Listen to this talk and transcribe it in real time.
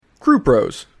Crew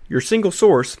Pros, your single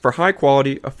source for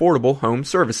high-quality, affordable home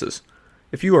services.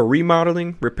 If you are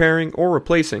remodeling, repairing, or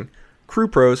replacing, Crew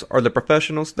Pros are the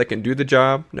professionals that can do the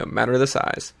job no matter the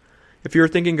size. If you are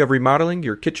thinking of remodeling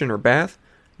your kitchen or bath,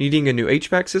 needing a new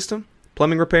HVAC system,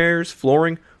 plumbing repairs,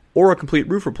 flooring, or a complete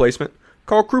roof replacement,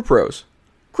 call Crew Pros.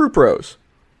 Crew Pros,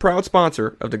 proud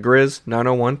sponsor of the Grizz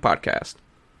 901 podcast.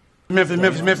 Memphis.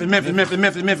 Nothing but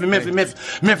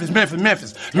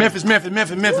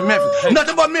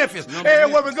Memphis.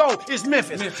 Everywhere we go, it's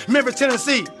Memphis. Memphis,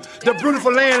 Tennessee, the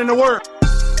beautiful land in the world.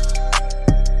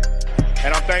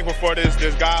 And I'm thankful for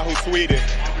this guy who tweeted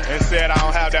and said I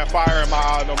don't have that fire in my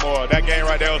eye no more. That game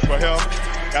right there was for him.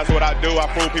 That's what I do. I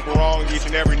prove people wrong each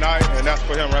and every night, and that's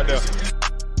for him right there.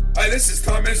 Hi, this is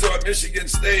Tom Izzo at Michigan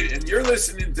State, and you're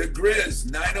listening to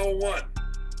Grizz 901.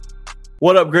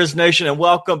 What up, Grizz Nation, and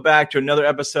welcome back to another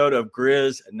episode of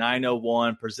Grizz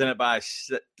 901, presented by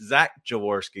Zach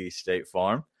Jaworski, State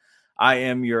Farm. I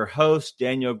am your host,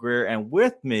 Daniel Greer, and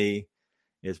with me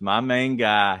is my main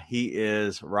guy. He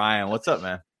is Ryan. What's up,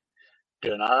 man?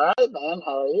 Doing all right, man.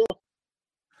 How are you?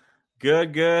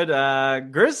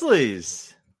 Good.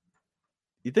 Grizzlies.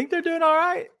 You think they're doing all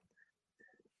right?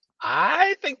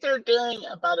 I think they're doing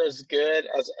about as good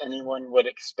as anyone would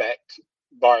expect,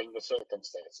 barring the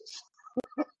circumstances.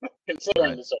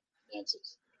 Considering the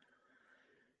circumstances.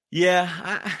 Yeah,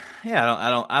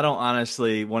 I don't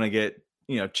honestly want to get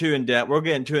too in depth. We're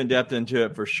getting too in depth into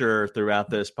it for sure throughout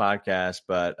this podcast,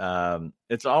 but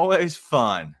it's always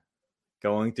fun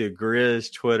going through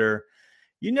Grizz Twitter.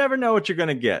 You never know what you're going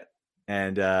to get,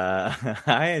 and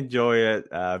I enjoy it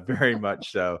very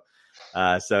much so.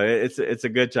 So it's a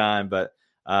good time, but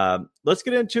let's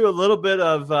get into a little bit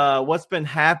of what's been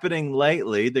happening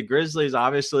lately. The Grizzlies,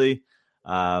 obviously,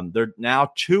 they're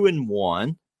now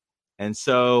 2-1, and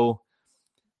so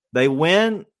they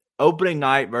win opening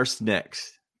night versus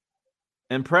Knicks.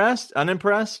 Impressed?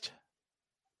 Unimpressed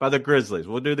by the Grizzlies?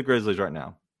 We'll do the Grizzlies right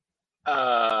now.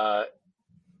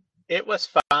 It was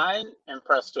fine.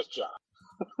 Impressed with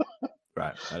John.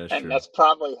 Right, that is and true. That's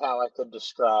probably how I could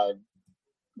describe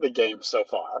the game so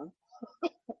far.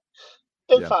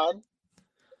 They're fine.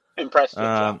 Impressed with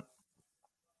John.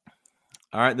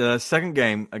 All right, the second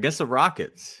game against the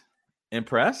Rockets.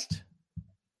 Impressed?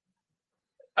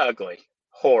 Ugly.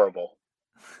 Horrible.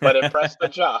 But impressed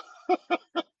with John.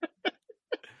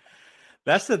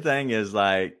 That's the thing is,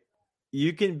 like,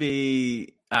 you can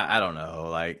be, I don't know,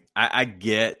 like, I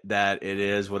get that it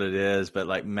is what it is, but,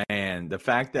 like, man, the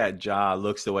fact that Ja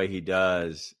looks the way he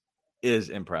does is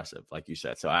impressive, like you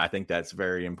said. So I think that's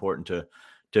very important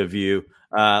to view.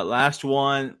 Last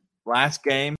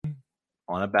game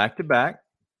on a back-to-back.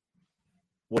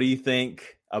 What do you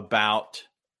think about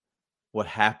what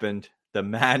happened, the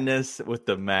madness with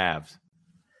the Mavs?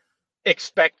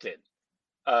 Expected.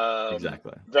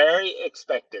 Exactly. Very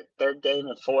expected. Third game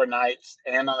in 4 nights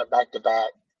and on a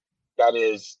back-to-back. That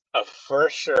is a for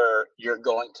sure you're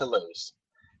going to lose.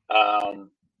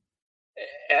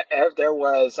 There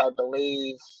was, I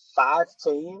believe, 5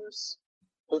 teams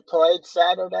who played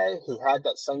Saturday who had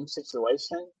that same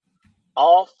situation.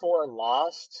 All 4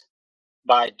 lost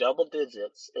by double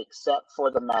digits except for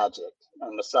the Magic,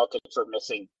 and the Celtics were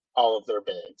missing all of their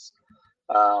bigs.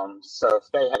 So if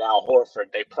they had Al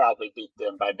Horford, they probably beat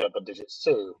them by double digits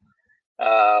too.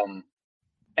 And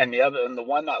the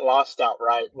one that lost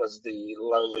outright was the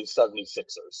lowly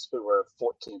 76ers, who were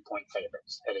 14-point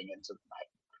favorites heading into the night.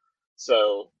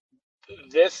 So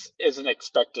this is an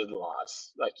expected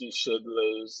loss. Like, you should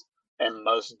lose, and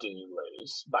most do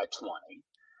lose by 20.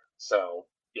 So,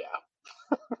 yeah.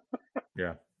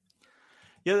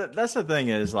 Yeah, that's the thing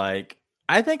is, like,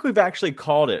 I think we've actually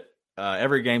called it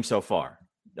every game so far.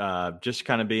 Just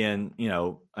kind of being,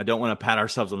 I don't want to pat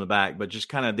ourselves on the back, but just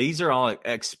kind of, these are all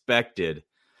expected,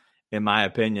 in my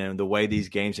opinion, the way these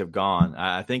games have gone.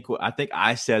 I think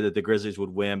I said that the Grizzlies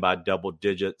would win by double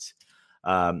digits.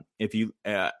 If you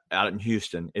out in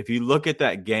Houston, if you look at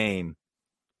that game,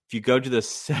 if you go to the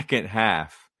second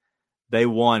half, they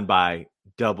won by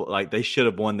double. Like, they should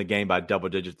have won the game by double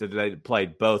digits. They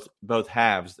played both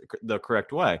halves the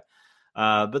correct way.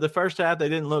 But the first half, they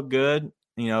didn't look good.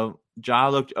 Ja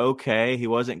looked okay. He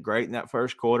wasn't great in that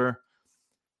first quarter.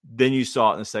 Then you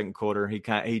saw it in the second quarter.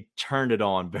 He turned it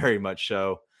on very much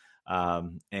so.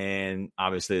 And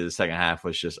obviously the second half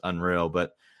was just unreal.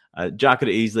 But Ja could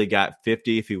have easily got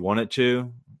 50 if he wanted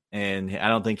to. And I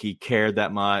don't think he cared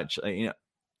that much.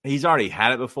 He's already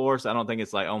had it before, so I don't think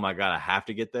it's like, oh my God, I have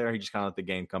to get there. He just kind of let the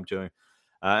game come to him.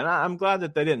 And I'm glad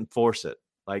that they didn't force it.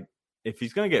 Like, if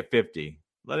he's going to get 50,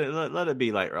 let it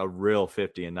be like a real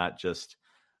 50 and not just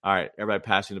all right, everybody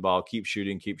passing the ball, keep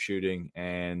shooting.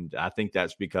 And I think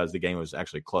that's because the game was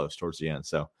actually close towards the end.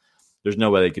 So there's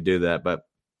no way they could do that. But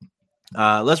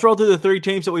let's roll through the 3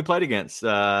 teams that we played against.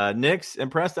 Knicks,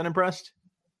 impressed, unimpressed?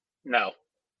 No.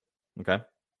 Okay.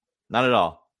 Not at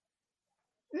all.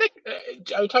 Nick,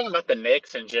 are you talking about the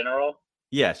Knicks in general?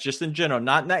 Yes, just in general,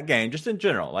 not in that game, just in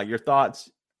general. Like your thoughts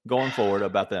going forward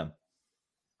about them.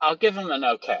 I'll give them an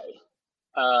okay.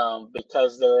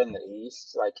 Because they're in the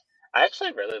East. Like, I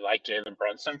actually really like Jalen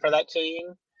Brunson for that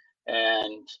team.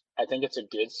 And I think it's a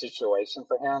good situation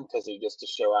for him because he gets to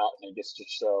show out and he gets to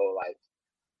show, like,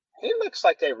 he looks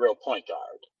like a real point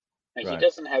guard. And Right. he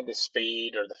doesn't have the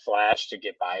speed or the flash to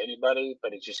get by anybody,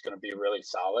 but he's just going to be really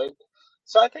solid.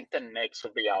 So I think the Knicks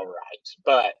will be all right.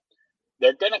 But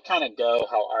they're going to kind of go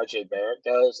how RJ Barrett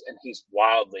goes, and he's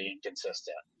wildly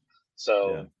inconsistent.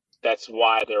 So that's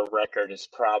why their record is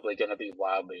probably going to be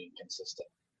wildly inconsistent.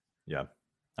 Yeah,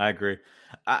 I agree.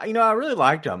 I really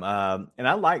liked him. And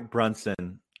I like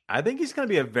Brunson. I think he's going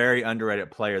to be a very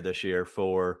underrated player this year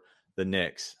for the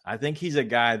Knicks. I think he's a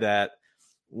guy that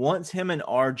once him and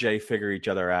RJ figure each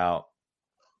other out,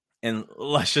 and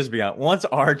let's just be honest, once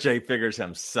RJ figures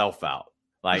himself out,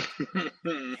 like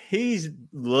he's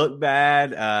looked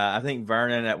bad. I think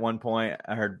Vernon at one point,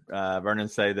 I heard Vernon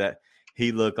say that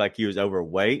he looked like he was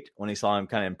overweight when he saw him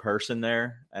kind of in person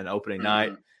there at opening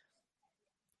night.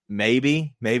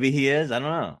 Maybe he is. I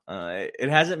don't know. It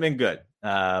hasn't been good.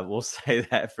 We'll say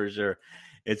that for sure.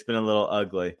 It's been a little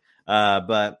ugly.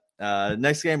 But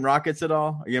next game, Rockets at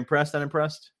all? Are you impressed,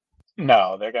 unimpressed?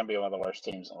 No, they're going to be one of the worst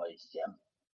teams in the league again.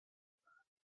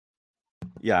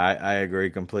 Yeah, I agree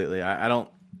completely. I don't.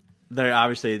 They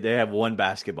obviously they have one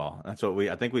basketball. That's what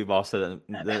I think we've all said.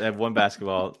 They have one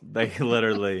basketball. They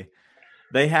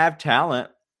have talent,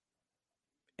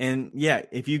 and yeah,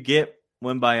 if you get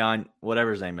Wembanyama,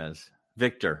 whatever his name is,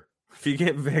 Victor. If you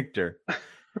get Victor,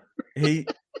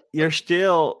 you're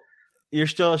still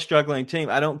a struggling team.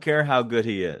 I don't care how good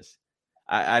he is.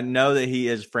 I know that he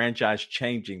is franchise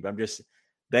changing, but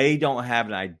they don't have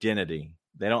an identity.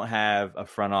 They don't have a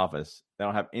front office. They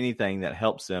don't have anything that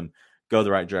helps them go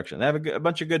the right direction. They have a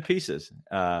bunch of good pieces.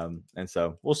 And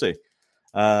so we'll see.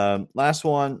 Last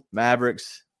one,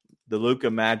 Mavericks, the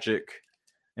Luka Magic.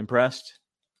 Impressed?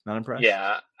 Not impressed?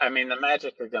 Yeah. I mean, the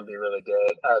Magic are going to be really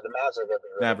good. The Mavs are going to be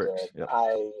really Mavericks, good. yep.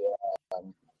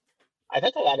 I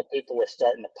think a lot of people were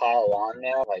starting to pile on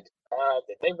now. Like,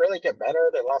 did they really get better?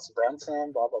 They lost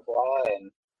Brunson, blah, blah, blah.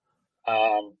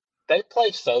 And they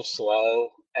play so slow,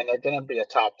 and they're going to be a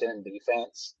top 10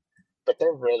 defense. But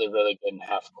they're really, really good in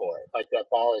half court. Like, that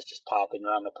ball is just popping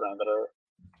around the perimeter.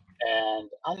 And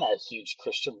I'm not a huge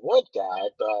Christian Wood guy,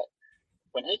 but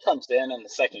when he comes in the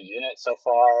second unit so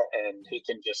far and he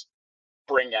can just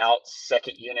bring out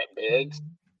second unit bigs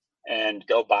and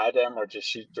go by them or just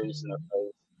shoot threes in their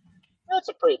face, that's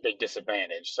a pretty big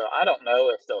disadvantage. So I don't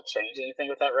know if they'll change anything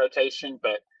with that rotation,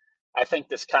 but I think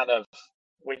we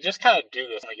just kind of do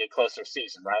this when we get closer to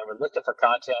season, right? We're looking for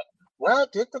content. Well,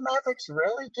 did the Mavericks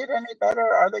really get any better?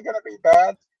 Are they going to be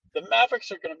bad? The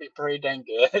Mavericks are going to be pretty dang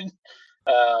good.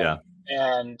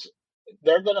 And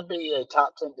they're going to be a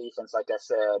top 10 defense, like I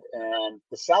said. And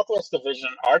the Southwest Division,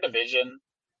 our division,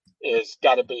 is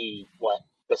got to be,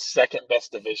 the second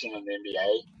best division in the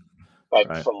NBA?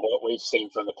 From what we've seen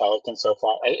from the Pelicans so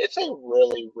far. It's a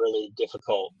really, really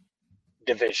difficult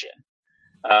division.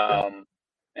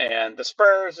 And the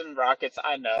Spurs and Rockets,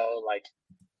 I know,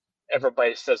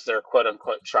 everybody says they're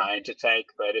quote-unquote trying to tank,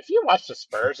 but if you watch the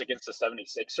Spurs against the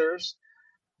 76ers,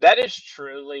 that is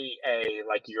truly a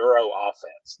Euro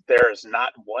offense. There is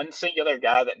not one singular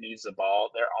guy that needs the ball.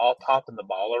 They're all popping the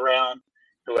ball around.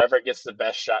 Whoever gets the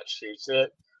best shot shoots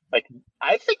it.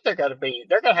 I think they're going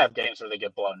to have games where they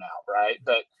get blown out, right?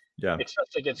 But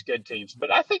especially against good teams.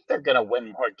 But I think they're going to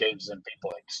win more games than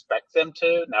people expect them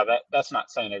to. Now, that's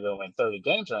not saying they're going to win 30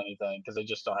 games or anything because they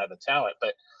just don't have the talent.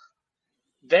 But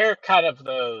they're kind of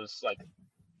those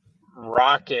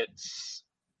Rockets.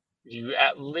 You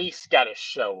at least got to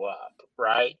show up,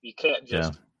 right? You can't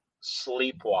just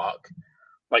sleepwalk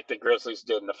like the Grizzlies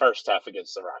did in the first half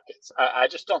against the Rockets. I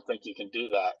just don't think you can do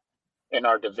that in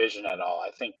our division at all.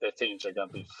 I think the teams are going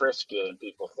to be friskier than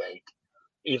people think,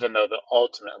 even though they'll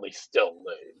ultimately still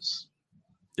lose.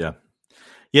 Yeah.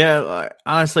 Yeah.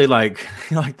 Honestly, like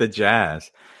the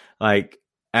Jazz,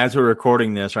 as we're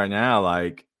recording this right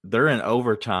now, they're in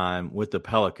overtime with the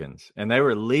Pelicans, and they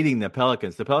were leading the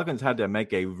Pelicans. The Pelicans had to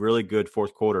make a really good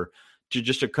fourth quarter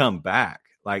to come back.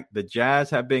 The Jazz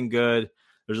have been good.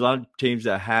 There's a lot of teams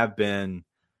that have been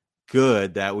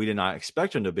good that we did not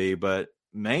expect them to be, but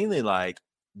mainly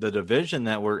the division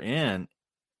that we're in,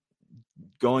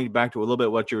 going back to a little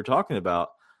bit what you were talking about,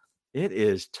 It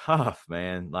is tough,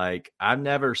 man. Like, I've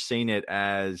never seen it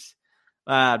as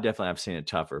definitely I've seen it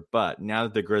tougher. But now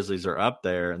that the Grizzlies are up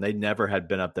there, and they never had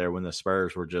been up there when the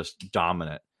Spurs were just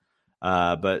dominant.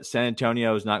 But San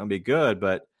Antonio is not going to be good.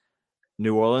 But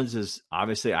New Orleans is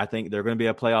obviously, I think they're going to be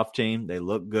a playoff team. They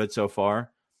look good so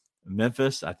far.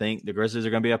 Memphis, I think the Grizzlies are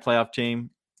going to be a playoff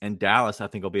team. And Dallas, I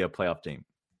think, will be a playoff team.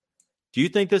 Do you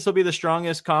think this will be the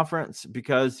strongest conference?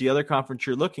 Because the other conference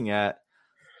you're looking at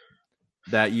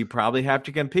that you probably have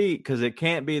to compete, because it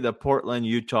can't be the Portland,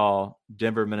 Utah,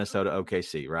 Denver, Minnesota,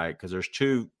 OKC, right? Because there's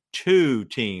two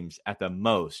teams at the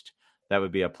most that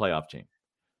would be a playoff team.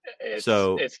 It's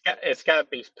got to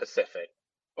be Pacific,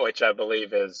 which I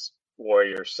believe is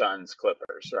Warriors, Suns,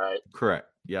 Clippers, right? Correct.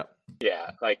 Yep. Yeah,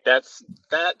 like that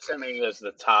to me is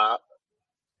the top.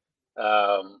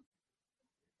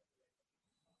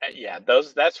 Yeah,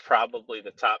 that's probably the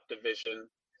top division.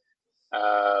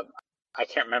 I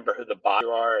can't remember who the bottom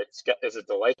are. Is it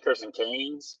the Lakers and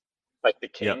Kings? Like the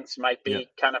Kings might be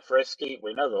kind of frisky.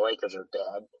 We know the Lakers are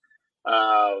dead.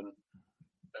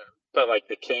 But like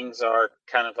the Kings are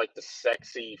kind of like the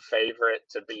sexy favorite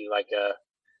to be like a,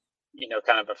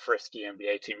 kind of a frisky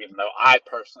NBA team, even though I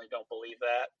personally don't believe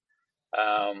that.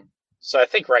 So I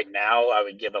think right now I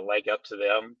would give a leg up to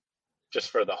them just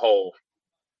for the whole,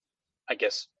 I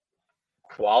guess,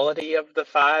 quality of the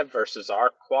five versus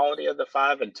our quality of the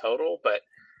five in total. But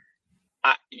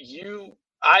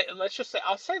let's just say,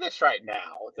 I'll say this right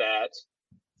now, that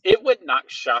it would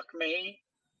not shock me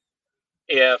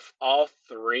if all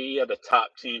three of the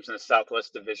top teams in the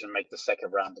Southwest Division make the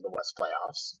second round of the West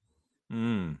playoffs.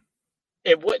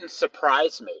 It wouldn't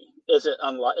surprise me. Is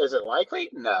it likely?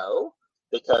 No,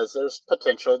 because there's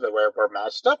potential that we're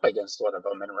matched up against one of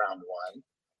them in round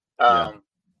one.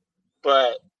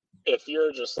 But if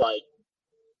you're just like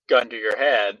gun to your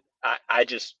head,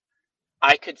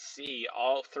 I could see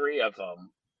all three of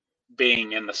them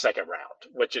being in the second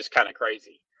round, which is kind of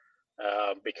crazy.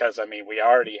 Because, I mean, we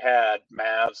already had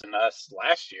Mavs and us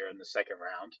last year in the second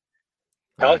round.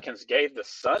 Pelicans gave the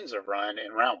Suns a run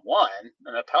in round one,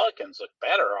 and the Pelicans look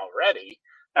better already.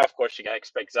 Now, of course, you got to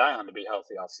expect Zion to be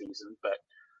healthy all season, but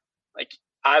like,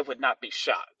 I would not be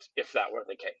shocked if that were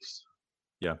the case.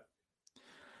 Yeah.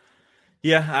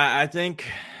 Yeah, I think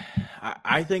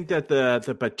that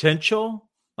the potential,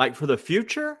 like for the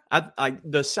future,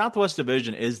 the Southwest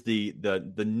Division is the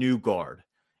new guard,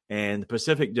 and the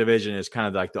Pacific Division is kind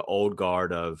of like the old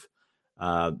guard of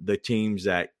the teams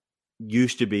that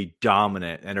used to be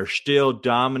dominant and are still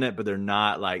dominant, but they're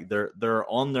not, like they're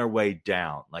on their way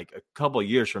down. Like a couple of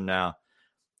years from now,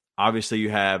 obviously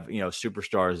you have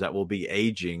superstars that will be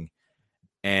aging,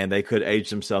 and they could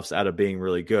age themselves out of being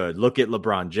really good. Look at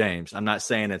LeBron James. I'm not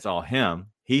saying it's all him.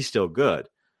 He's still good,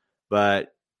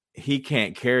 but he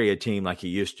can't carry a team like he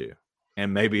used to.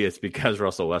 And maybe it's because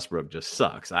Russell Westbrook just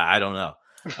sucks. I don't know.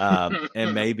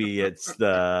 And maybe it's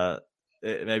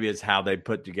how they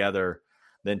put together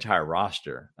the entire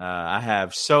roster. I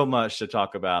have so much to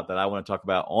talk about that I want to talk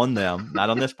about on them, not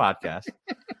on this podcast.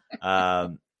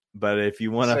 But if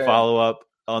you want to follow up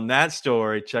on that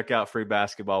story, check out Free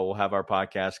Basketball. We'll have our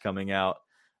podcast coming out.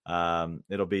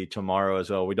 It'll be tomorrow as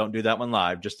well. We don't do that one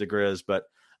live, just the Grizz, but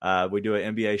we do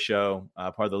an NBA show,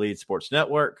 part of the Lead Sports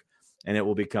Network, and it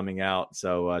will be coming out.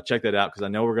 So check that out, because I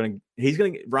know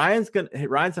Ryan's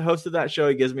the host of that show.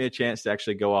 He gives me a chance to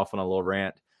actually go off on a little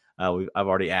rant. I've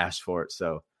already asked for it,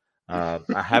 so I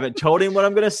haven't told him what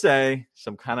I'm going to say,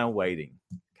 so I'm kind of waiting.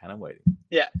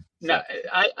 Yeah. No,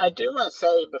 I do want to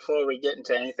say, before we get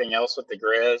into anything else with the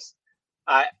Grizz,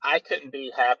 I couldn't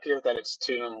be happier that it's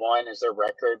 2-1 as their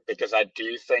record, because I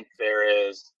do think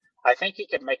I think you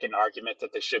could make an argument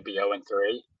that they should be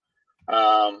 0-3,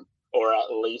 or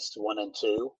at least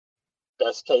 1-2,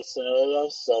 best case scenario.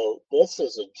 So this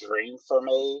is a dream for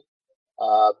me,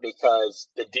 because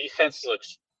the defense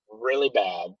looks really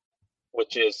bad,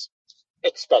 which is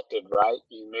expected, right?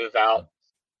 You move out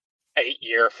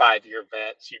 8-year, 5-year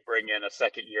vets, you bring in a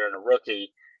second year and a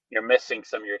rookie, you're missing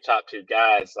some of your top two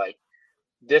guys. Like,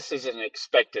 this is an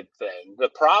expected thing. The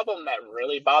problem that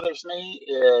really bothers me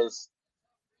is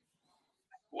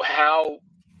how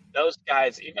those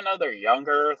guys, even though they're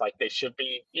younger, like they should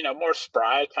be, more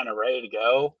spry, kind of ready to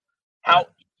go, how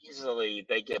easily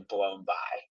they get blown by.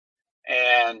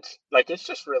 And like, it's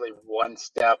just really one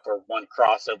step or one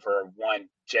crossover or one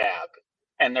jab,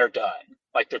 and they're done.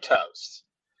 Like, they're toast.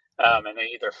 And they're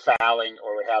either fouling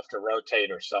or we have to rotate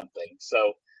or something.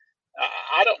 So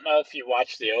I don't know if you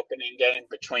watched the opening game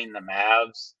between the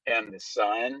Mavs and the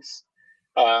Suns,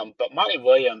 but Monty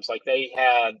Williams, like, they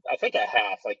had, I think, a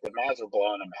half, like the Mavs were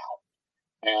blowing them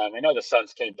out. And we know the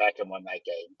Suns came back and won that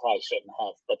game. Probably shouldn't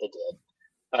have, but they did.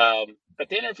 But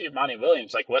they interviewed Monty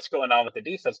Williams, like, what's going on with the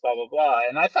defense, blah, blah, blah.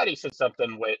 And I thought he said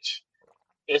something which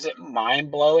isn't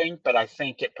mind-blowing, but I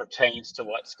think it pertains to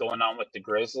what's going on with the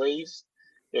Grizzlies.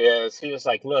 Is he was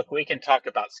like, look, we can talk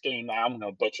about scheme. I'm going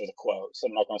to butcher the quote, so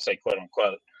I'm not going to say quote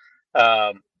unquote.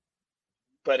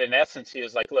 But in essence, he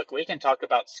was like, look, we can talk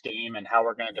about scheme and how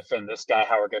we're going to defend this guy,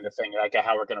 how we're going to defend that guy,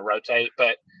 how we're going to rotate,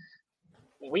 but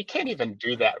we can't even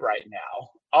do that right now.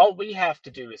 All we have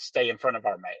to do is stay in front of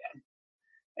our man.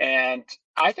 And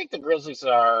I think the Grizzlies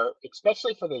are,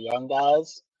 especially for the young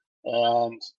guys,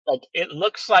 and like it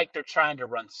looks like they're trying to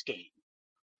run scheme.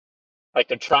 Like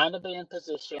they're trying to be in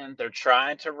position, they're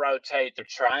trying to rotate, they're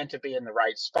trying to be in the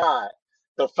right spot.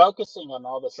 They're focusing on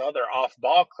all this other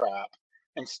off-ball crap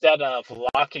instead of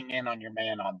locking in on your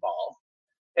man on ball.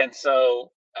 And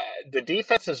so the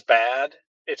defense is bad.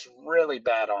 It's really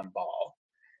bad on ball.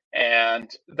 And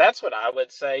that's what I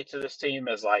would say to this team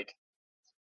is like,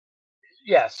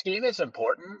 yeah, scheme is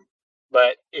important,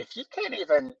 but if you can't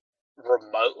even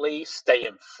remotely stay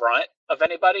in front of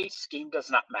anybody, scheme does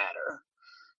not matter.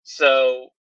 So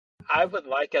I would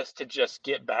like us to just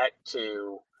get back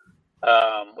to,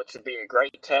 which would be a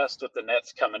great test with the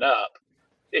Nets coming up,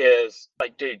 is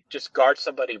like, dude, just guard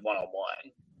somebody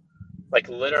one-on-one. Like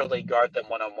literally guard them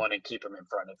one-on-one and keep them in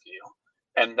front of you.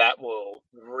 And that will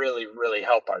really, really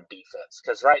help our defense.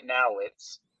 Because right now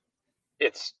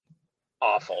it's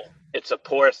awful. It's a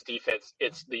porous defense.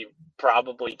 It's the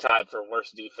probably tied for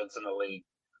worst defense in the league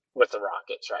with the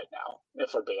Rockets right now,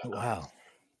 if we're being honest.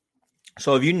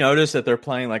 So have you noticed that they're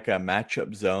playing like a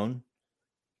matchup zone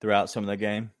throughout some of the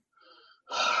game?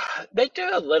 They do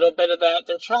a little bit of that.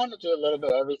 They're trying to do a little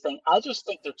bit of everything. I just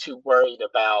think they're too worried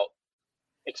about,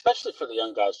 especially for the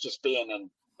young guys, just being in,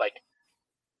 like,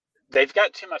 they've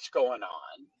got too much going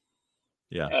on.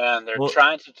 Yeah. And they're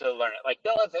trying to learn it. Like,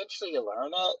 they'll eventually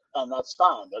learn it, and that's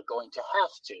fine. They're going to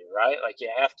have to, right? Like,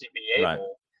 you have to be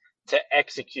able to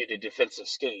execute a defensive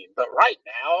scheme. But right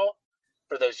now,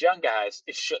 for those young guys,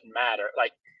 it shouldn't matter.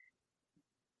 Like,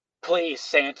 please,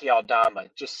 Santi Aldama,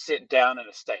 just sit down in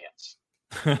a stance.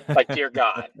 Like, dear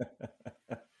God.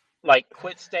 Like,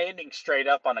 quit standing straight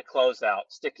up on a closeout,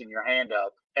 sticking your hand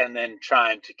up, and then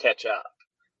trying to catch up.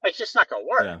 Like, it's just not going to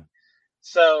work. Yeah.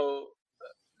 So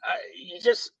you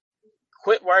just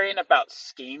quit worrying about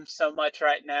scheme so much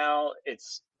right now.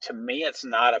 It's, to me, it's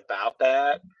not about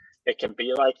that. It can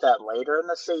be like that later in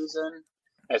the season.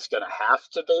 It's going to have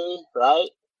to be, right?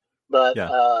 But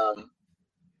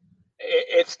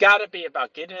it's got to be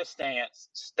about getting a stance,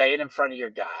 staying in front of your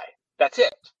guy. That's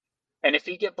it. And if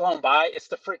you get blown by, it's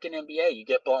the freaking NBA. You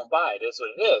get blown by. It is what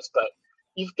it is. But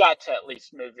you've got to at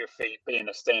least move your feet, be in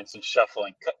a stance and shuffle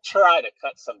and try to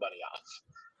cut somebody off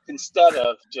instead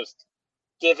of just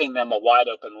giving them a wide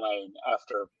open lane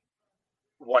after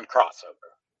one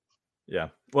crossover. Yeah.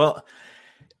 Well,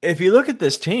 if you look at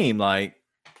this team, like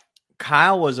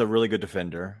Kyle was a really good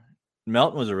defender.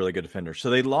 Melton was a really good defender. So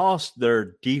they lost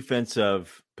their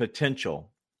defensive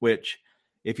potential, which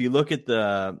if you look at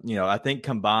the, I think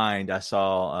combined, I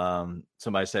saw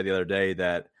somebody say the other day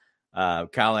that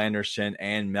Kyle Anderson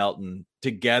and Melton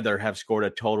together have scored a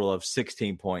total of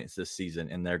 16 points this season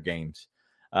in their games.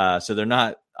 So they're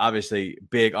not obviously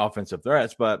big offensive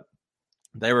threats, but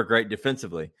they were great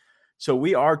defensively. So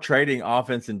we are trading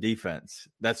offense and defense.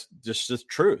 That's just the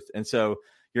truth. And so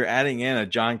you're adding in a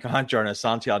John Conchar and a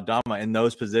Santi Aldama in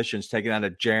those positions, taking out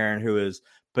a Jaren, who is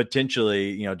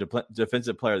potentially,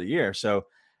 defensive player of the year. So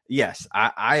yes,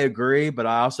 I agree, but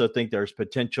I also think there's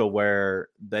potential where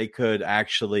they could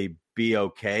actually be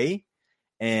okay.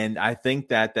 And I think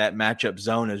that matchup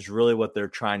zone is really what they're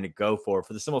trying to go for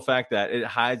the simple fact that it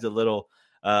hides a little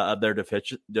of their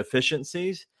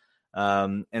deficiencies.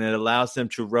 And it allows them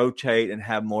to rotate and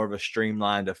have more of a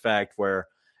streamlined effect where,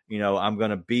 I'm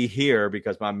going to be here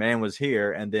because my man was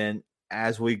here. And then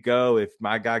as we go, if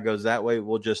my guy goes that way,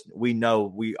 we know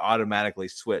we automatically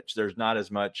switch. There's not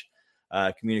as much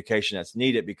communication that's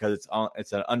needed because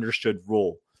it's an understood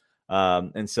rule.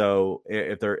 And so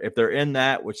if they're in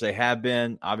that, which they have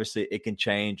been, obviously it can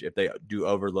change if they do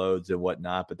overloads and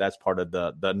whatnot, but that's part of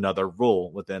the another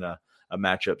rule within a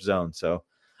matchup zone. So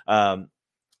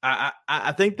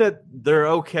I think that they're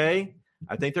okay.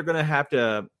 I think they're going to have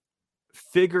to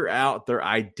figure out their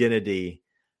identity,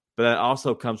 but that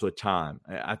also comes with time.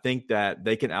 I think that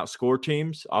they can outscore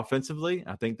teams offensively.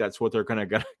 I think that's what they're going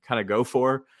to kind of go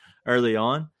for early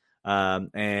on.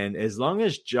 And as long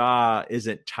as Ja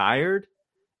isn't tired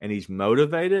and he's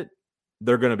motivated,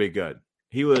 they're going to be good.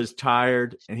 He was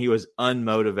tired and he was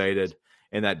unmotivated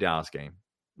in that Dallas game.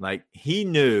 Like, he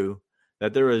knew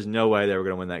that there was no way they were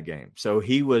going to win that game. So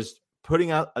he was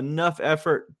putting out enough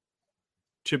effort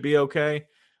to be okay,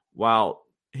 while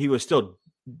he was still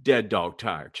dead dog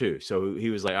tired too. So he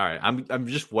was like, all right, I'm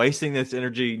just wasting this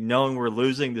energy knowing we're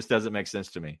losing. This doesn't make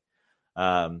sense to me.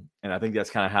 And I think that's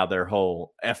kind of how their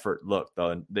whole effort looked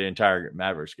on the entire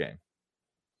Mavericks game.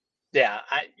 Yeah,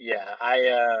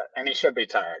 and he should be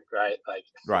tired, right? Like,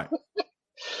 right.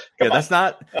 Yeah, that's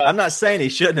not. I'm not saying he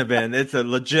shouldn't have been. It's a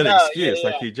legit excuse.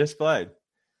 Like he just played.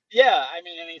 Yeah, I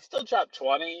mean, and he still dropped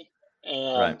 20,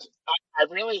 and right. I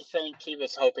really think he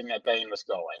was hoping that Bane was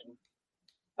going.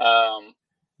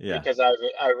 Yeah. Because I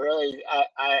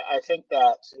think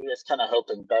that he was kind of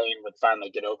hoping Bane would finally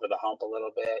get over the hump a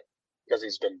little bit because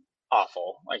he's been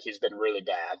awful. Like he's been really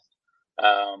bad.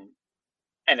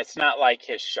 And it's not like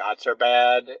his shots are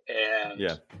bad, and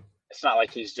it's not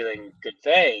like he's doing good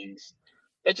things.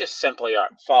 They just simply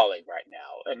aren't falling right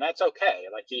now, and that's okay.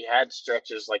 Like he had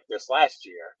stretches like this last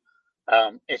year.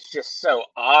 It's just so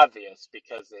obvious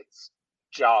because it's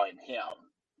jawing him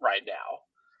right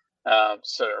now.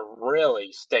 So it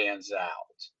really stands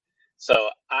out. So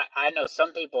I know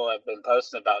some people have been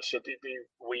posting about should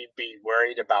we be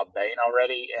worried about Bane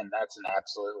already, and that's an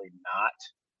absolutely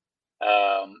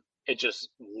not. It just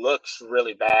looks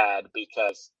really bad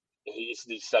because he's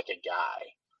the second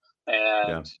guy.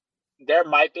 And there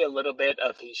might be a little bit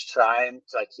of he's trying,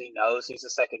 like he knows he's the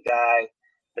second guy.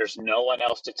 There's no one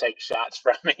else to take shots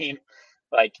from him.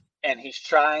 Like, and he's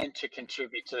trying to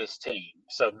contribute to this team.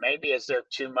 So maybe is there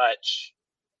too much,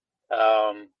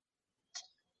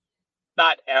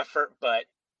 not effort, but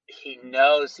he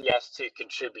knows he has to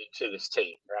contribute to this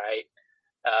team, right?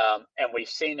 And we've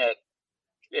seen it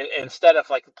instead of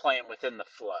like playing within the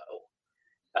flow,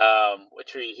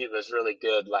 which he was really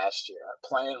good last year,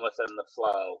 playing within the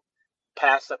flow,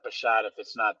 pass up a shot if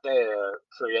it's not there,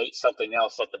 create something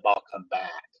else, let the ball come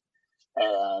back.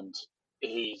 And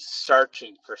he's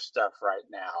searching for stuff right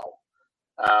now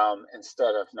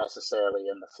instead of necessarily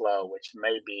in the flow, which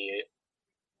may be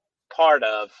part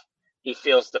of he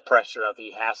feels the pressure of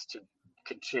he has to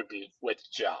contribute with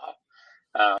Ja.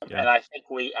 And I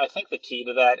think the key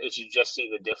to that is you just see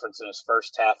the difference in his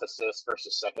first half assists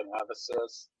versus second half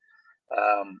assists.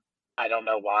 I don't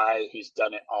know why he's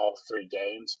done it all 3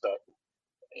 games, but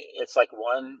it's like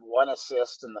one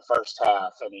assist in the first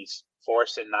half, and he's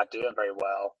forcing not doing very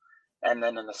well. And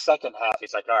then in the second half,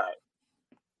 he's like, all right,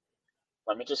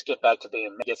 let me just get back to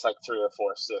being. He gets like 3 or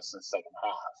 4 assists in the second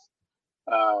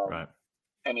half. Right.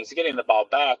 And he's getting the ball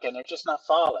back, and they're just not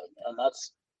falling, and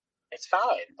it's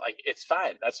fine. Like, it's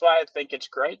fine. That's why I think it's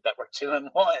great that we're 2-1.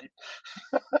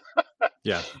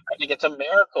 Yeah. I think it's a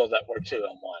miracle that we're 2-1,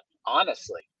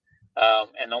 honestly.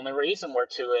 And the only reason we're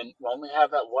only have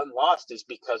that one loss is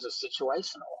because of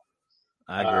situational.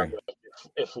 I agree.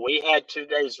 If we had 2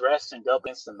 days rest and go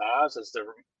against the Mavs, is the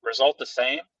result the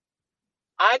same?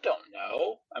 I don't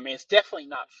know. I mean, it's definitely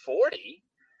not 40.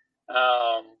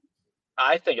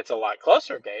 I think it's a lot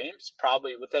closer games,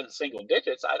 probably within single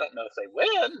digits. I don't know if they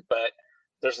win, but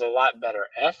there's a lot better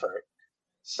effort.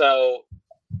 So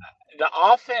the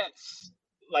offense,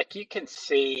 like you can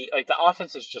see, like the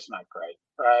offense is just not great,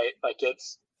 right? Like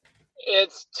it's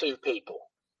 2 people,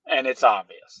 and it's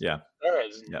obvious. Yeah. There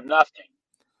is nothing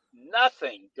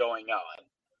going on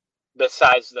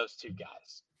besides those 2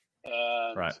 guys.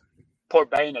 And poor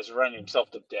Bane is running himself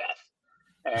to death.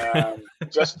 And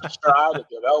just trying to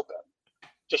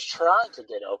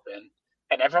get open,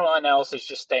 and everyone else is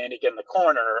just standing in the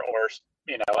corner, or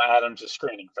Adams is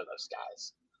screening for those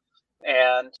guys.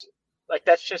 And like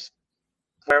that's just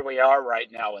where we are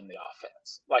right now in the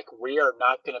offense. Like we are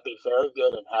not going to be very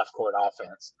good in half-court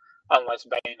offense unless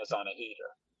Bane is on a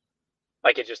heater.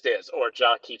 Like it just is, or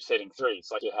Ja keeps hitting threes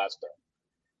like it has been.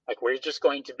 Like we're just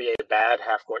going to be a bad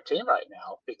half-court team right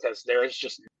now because there is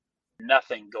just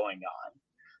nothing going on.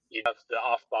 You have the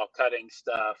off-ball cutting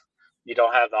stuff. You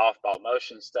don't have the off-ball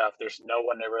motion stuff. There's no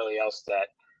one really else that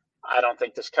I don't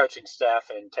think this coaching staff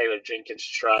and Taylor Jenkins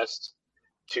trust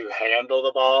to handle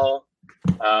the ball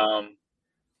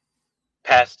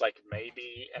past like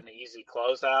maybe an easy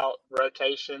closeout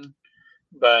rotation,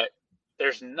 but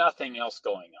there's nothing else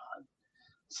going on.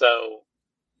 So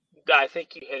I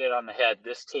think you hit it on the head.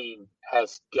 This team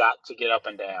has got to get up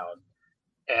and down.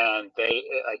 And they,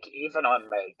 like, even on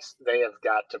makes, they have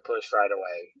got to push right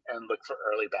away and look for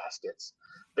early baskets.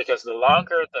 Because the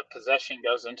longer the possession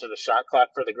goes into the shot clock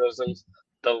for the Grizzlies,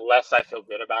 the less I feel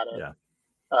good about it. Yeah.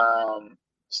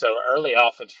 So early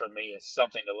offense for me is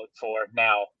something to look for.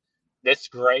 Now, it's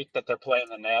great that they're playing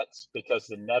the Nets because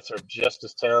the Nets are just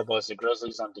as terrible as the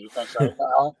Grizzlies on defense right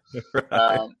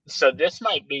now. So this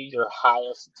might be your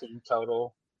highest team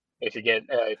total. If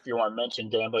you want to mention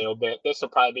gambling a little bit, this will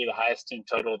probably be the highest team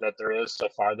total that there is so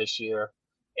far this year.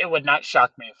 It would not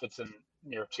shock me if it's in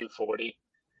near 240,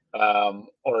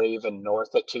 or even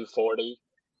north of 240,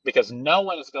 because no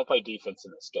one is going to play defense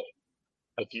in this game.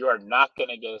 Like, you are not going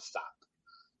to get a stop.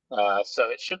 So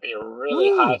it should be a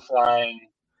really flying,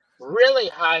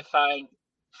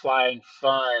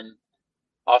 fun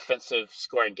offensive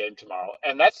scoring game tomorrow.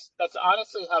 And that's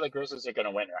honestly how the Grizzlies are going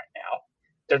to win right now.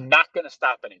 They're not going to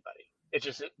stop anybody.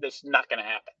 It's not going to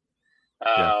happen.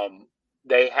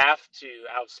 They have to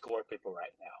outscore people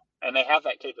right now, and they have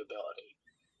that capability.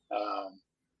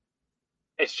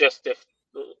 It's just if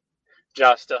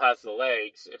Josh still has the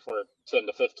legs, if we're 10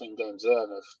 to 15 games in,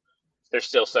 if there's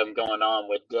still something going on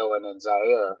with Dylan and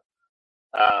Zaire,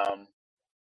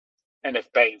 and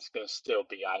if Bane's going to still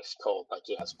be ice cold like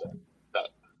he has been. But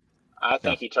I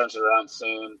think he turns it around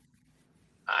soon.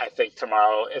 I think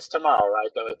tomorrow,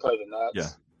 right? That we play the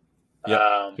Nets.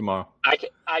 Yeah. Tomorrow. I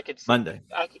could Monday.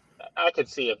 I could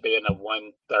see it being a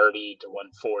 130 to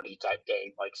 140 type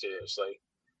game. Like, seriously,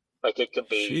 like it could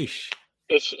be. Sheesh.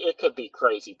 It could be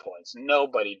crazy points.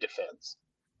 Nobody defends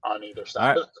on either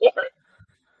side of the court.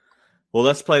 Well,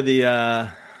 let's play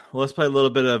a little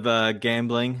bit of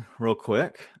gambling real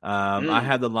quick. I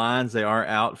have the lines; they are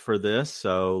out for this,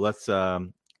 so let's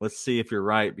see if you're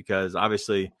right, because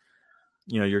obviously,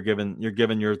 you're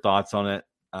giving your thoughts on it.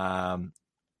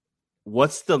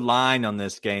 What's the line on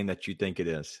this game that you think it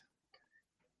is?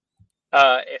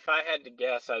 If I had to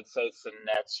guess, I'd say it's the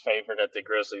Nets favored at the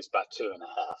Grizzlies by 2.5.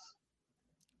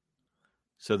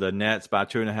 So the Nets by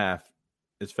 2.5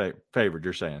 is favored,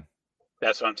 you're saying?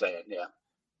 That's what I'm saying, yeah.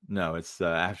 No, it's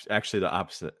actually the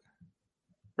opposite.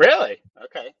 Really?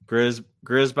 Okay. Grizz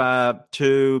by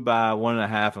 2, by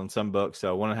 1.5 on some books.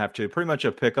 So 1.5, 2, pretty much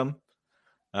a pick 'em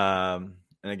in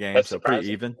a game. That's so surprising.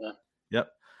 Pretty even. Yeah.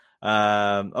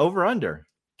 Yep. Over under.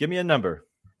 Give me a number.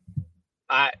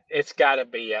 It's got to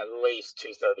be at least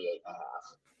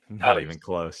 238.5. Not even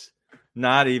close.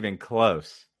 Not even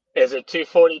close. Is it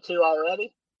 242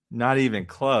 already? Not even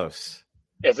close.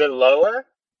 Is it lower?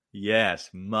 Yes,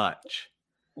 much.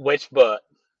 Which book?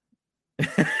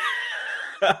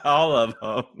 All of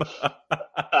them.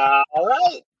 All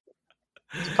right.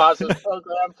 Pause this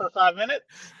program for 5 minutes.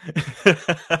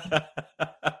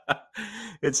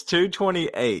 It's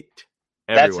 228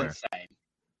 everywhere. That's insane.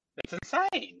 It's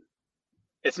insane.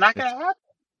 It's not going to happen.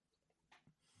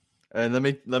 And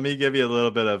let me give you a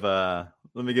little bit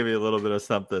of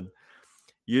something.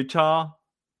 Utah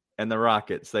and the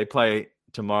Rockets, they play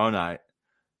tomorrow night.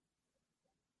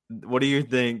 What do you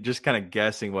think? Just kind of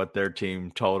guessing what their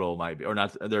team total might be, or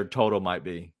not their total might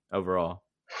be overall.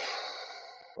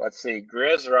 Let's see.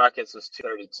 Grizz Rockets was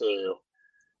 232.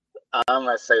 I'm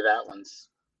going to say that one's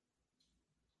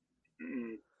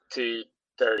 234.5.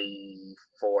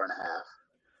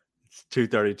 It's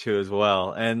 232 as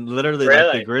well. And literally,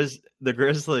 really? like the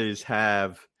Grizzlies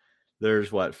have, there's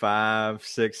 5,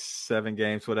 6, 7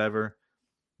 games, whatever.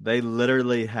 They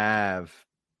literally have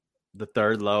the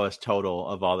third lowest total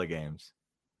of all the games.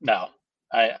 No.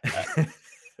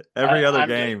 Every other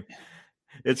game.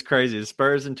 It's crazy. The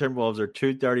Spurs and Timberwolves are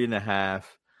 230.5.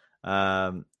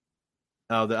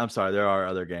 I'm sorry. There are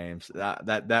other games.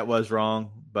 That was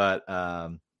wrong. But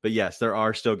yes, there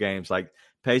are still games like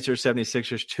Pacers,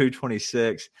 76ers,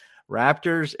 226.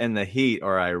 Raptors and the Heat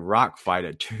are a rock fight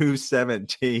at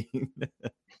 217.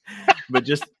 but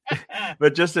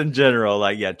just in general,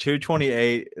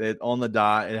 228 on the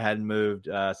dot. It hadn't moved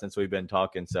since we've been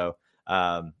talking. So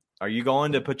are you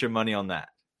going to put your money on that?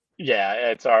 Yeah,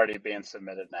 it's already being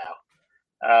submitted now.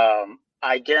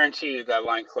 I guarantee you that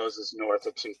line closes north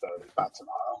of 230 by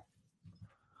tomorrow.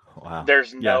 Wow.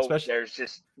 There's no way.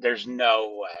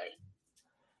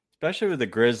 Especially with the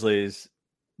Grizzlies,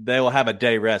 they will have a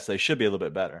day rest. They should be a little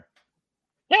bit better.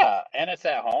 Yeah, and it's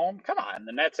at home. Come on.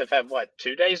 The Nets have had,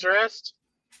 2 days rest?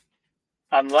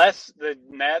 Unless the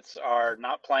Nets are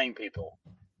not playing people.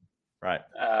 Right.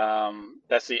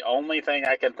 That's the only thing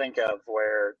I can think of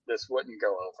where this wouldn't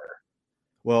go over.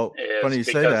 Well, funny you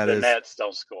say that. The Nets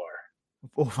don't score.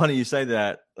 Well, funny you say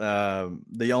that.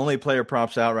 The only player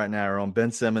props out right now are on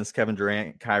Ben Simmons, Kevin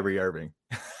Durant, Kyrie Irving.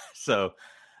 So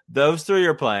those three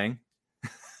are playing.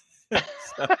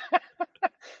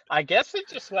 I guess they're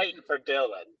just waiting for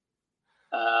Dylan.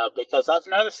 Because I've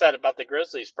noticed that about the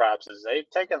Grizzlies props is they've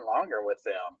taken longer with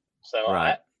them. So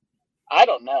right. I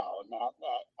don't know.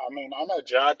 I know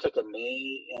Ja took a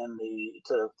knee in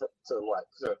to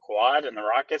the quad in the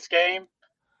Rockets game.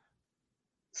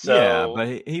 So yeah,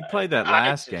 but he played that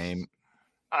last game.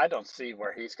 I don't see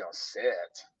where he's going to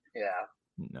sit. Yeah.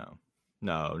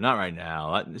 No, not right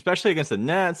now. Especially against the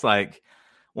Nets.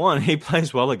 One, he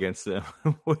plays well against them,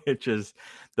 which is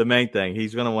the main thing.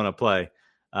 He's going to want to play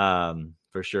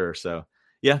for sure. So,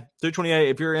 Yeah, 228.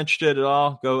 If you're interested at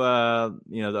all, go.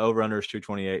 The over under is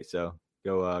 228. So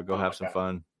go have some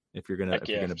fun if you're gonna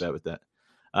bet with that.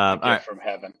 All right, from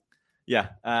heaven. Yeah.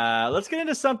 Let's get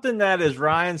into something that is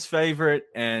Ryan's favorite,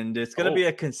 and it's going to be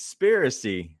a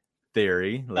conspiracy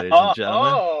theory, ladies and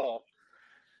gentlemen.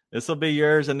 This will be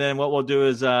yours, and then what we'll do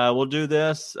is we'll do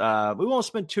this. We won't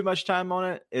spend too much time on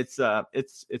it.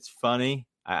 It's funny.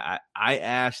 I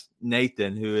asked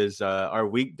Nathan, who is our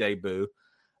weekday boo,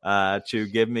 to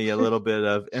give me a little bit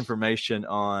of information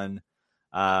on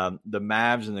the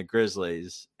Mavs and the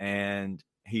Grizzlies, and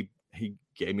he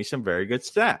gave me some very good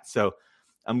stats. So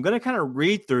I'm going to kind of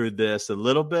read through this a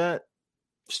little bit.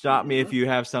 Stop me if you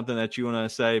have something that you want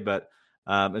to say, but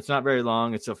it's not very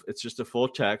long. It's just a full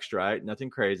text, right? Nothing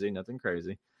crazy. And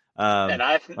I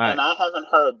haven't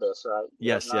heard this, right?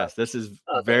 Yes. This is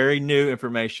very new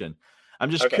information.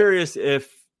 I'm just curious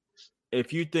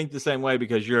if you think the same way,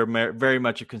 because you're very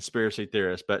much a conspiracy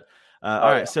theorist. But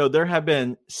all right, so there have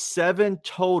been 7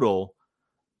 total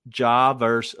Ja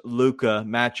versus Luka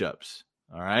matchups.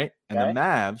 All right, and the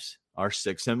Mavs are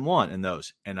 6-1 in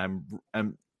those. And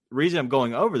the reason I'm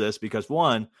going over this because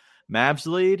one, Mavs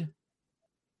lead.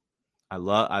 I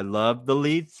love the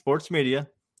lead sports media.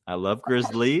 I love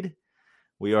Grizz lead.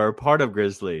 We are a part of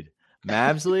Grizz lead.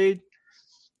 Mavs lead.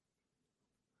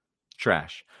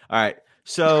 Trash. All right.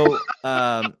 So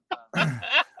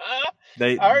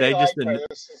they just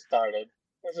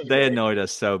they annoyed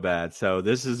us so bad. So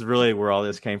this is really where all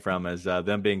this came from, is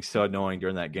them being so annoying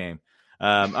during that game.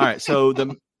 All right. So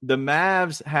the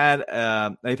Mavs had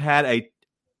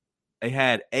they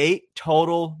had 8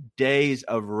 total days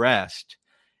of rest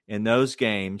in those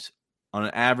games, on an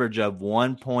average of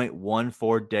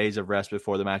 1.14 days of rest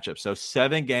before the matchup. So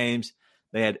 7 games,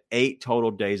 they had 8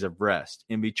 total days of rest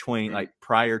in between, like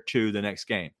prior to the next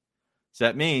game. So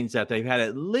that means that they've had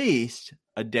at least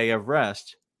a day of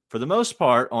rest for the most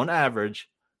part, on average,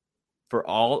 for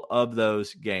all of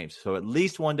those games. So at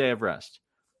least 1 day of rest.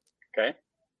 Okay.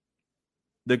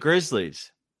 The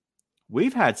Grizzlies,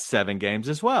 we've had 7 games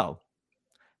as well.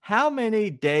 How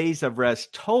many days of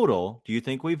rest total do you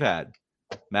think we've had?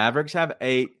 Mavericks have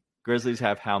 8. Grizzlies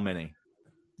have how many?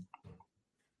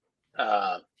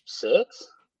 6.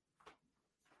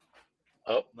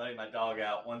 Oh, letting my dog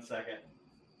out. 1 second.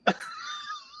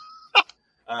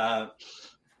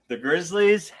 The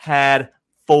Grizzlies had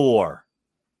 4.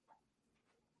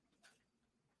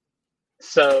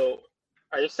 So,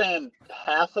 are you saying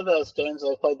half of those games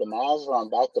they played the Mavs were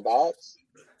on back-to-backs?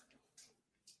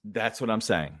 That's what I'm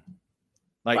saying.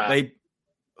 They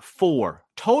 4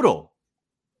 total.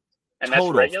 And that's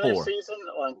regular season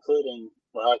or including?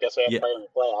 Well, I guess we haven't played in the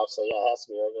playoffs, so it has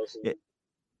to be regular season.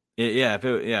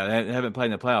 They haven't played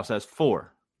in the playoffs. That's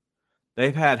 4.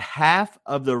 They've had half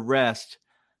of the rest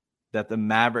that the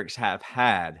Mavericks have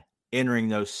had entering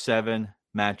those 7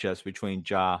 matchups between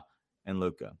Ja and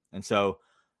Luka. And so,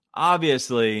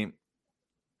 obviously,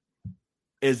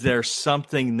 is there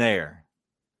something there?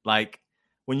 Like,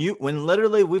 when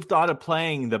literally we've thought of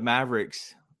playing the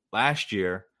Mavericks last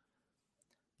year,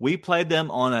 we played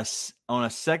them on a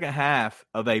second half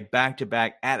of a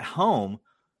back-to-back at home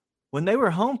when they were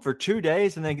home for 2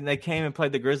 days, and they came and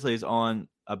played the Grizzlies on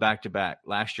a back-to-back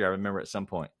last year. I remember at some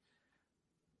point.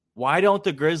 Why don't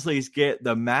the Grizzlies get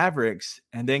the Mavericks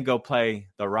and then go play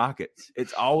the Rockets?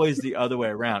 It's always the other way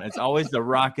around. It's always the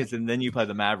Rockets and then you play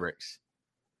the Mavericks.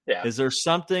 Yeah. Is there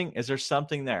something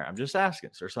there? I'm just asking.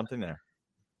 Is there something there?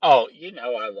 Oh,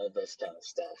 I love this kind of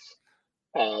stuff.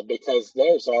 Because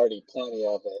there's already plenty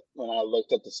of it when I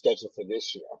looked at the schedule for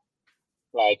this year.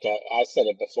 Like I said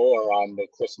it before on the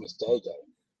Christmas Day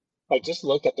game. Like, just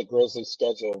look at the Grizzlies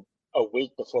schedule a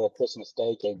week before a Christmas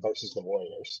Day game versus the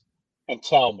Warriors and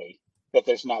tell me that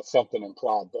there's not something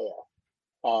implied there.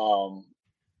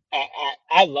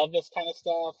 I love this kind of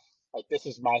stuff. Like, this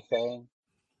is my thing.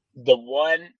 The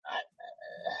one,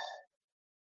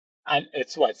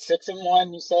 it's what,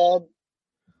 6-1, you said?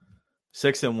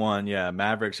 6-1, yeah.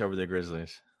 Mavericks over the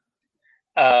Grizzlies.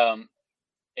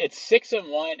 It's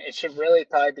 6-1. It should really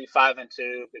probably be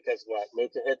 5-2 because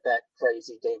Luka hit that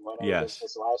crazy game winner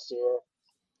this last year.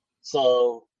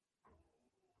 So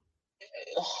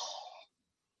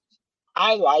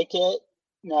I like it.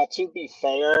 Now, to be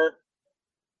fair,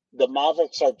 the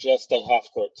Mavericks are just a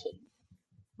half-court team.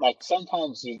 Like,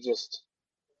 sometimes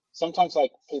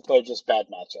people are just bad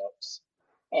matchups.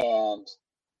 And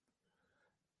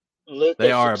Luka's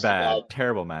they are a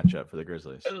terrible matchup for the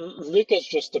Grizzlies. Luka's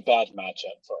just a bad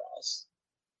matchup for us.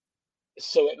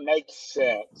 So it makes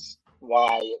sense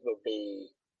why it would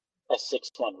be a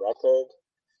 6-1 record.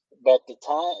 But the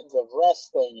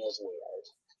rest thing is weird.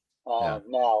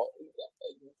 Now,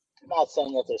 I'm not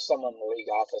saying that there's someone in the league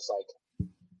office like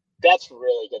that's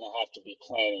really going to have to be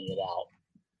planning it out.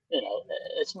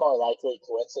 It's more likely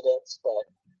coincidence, but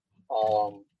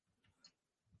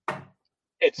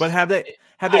it's. But have they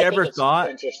ever thought?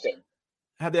 Interesting.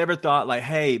 Have they ever thought like,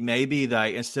 hey, maybe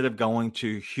instead of going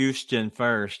to Houston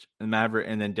first and Maverick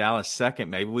and then Dallas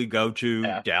second, maybe we go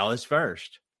to Dallas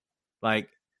first? Like,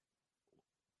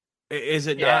 is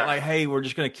it not like, hey, we're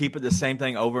just going to keep it the same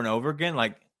thing over and over again?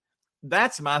 Like,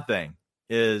 that's my thing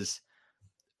is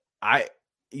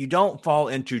you don't fall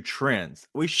into trends.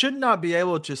 We should not be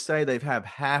able to say they've have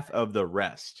half of the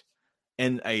rest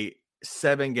in a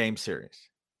 7-game series.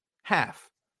 Half.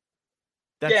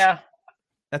 That's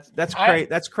crazy.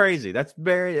 That's crazy. That's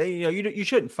very, you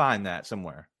shouldn't find that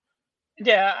somewhere.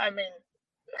 Yeah. I mean,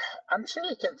 I'm sure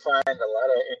you can find a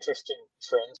lot of interesting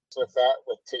trends with that,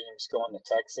 with teams going to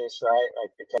Texas, right?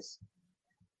 Like, because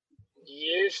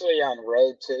usually on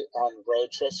road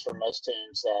trips for most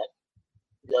teams that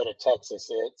go to Texas,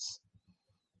 it's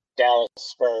Dallas,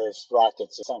 Spurs,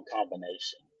 Rockets, or some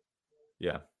combination.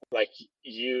 Yeah. Like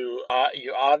you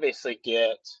obviously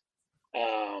get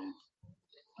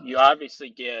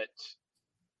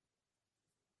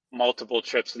multiple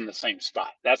trips in the same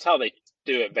spot. That's how they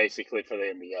do it basically for the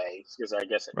NBA, because I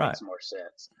guess it makes more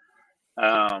sense.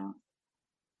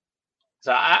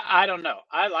 So I don't know.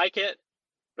 I like it,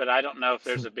 but I don't know if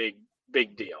there's a big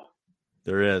deal.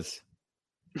 There is.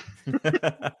 All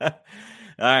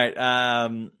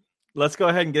right. Let's go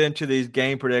ahead and get into these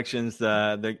game predictions.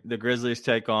 The Grizzlies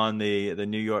take on the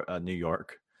New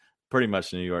York, pretty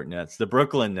much the New York Nets, the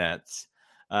Brooklyn Nets,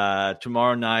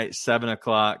 tomorrow night,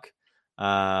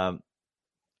 7:00.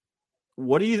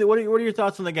 What are your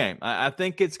thoughts on the game? I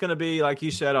think it's going to be, like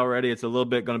you said already, it's a little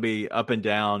bit going to be up and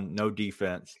down, no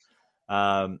defense.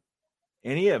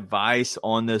 Any advice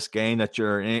on this game that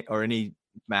or any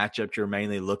matchup you're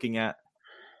mainly looking at?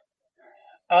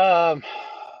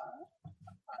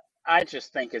 I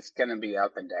just think it's going to be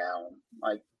up and down.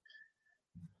 Like,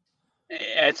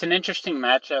 it's an interesting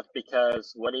matchup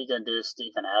because what are you going to do with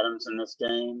Steven Adams in this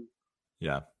game?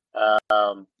 Yeah.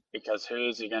 Because who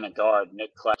is he going to guard,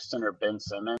 Nick Claxton or Ben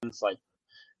Simmons? Like,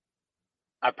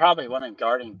 I probably want him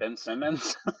guarding Ben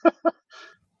Simmons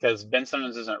because Ben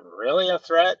Simmons isn't really a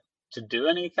threat to do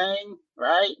anything,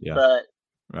 right? Yeah. But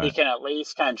he can at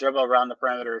least kind of dribble around the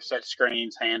perimeter, set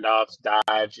screens, handoffs,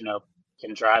 dives,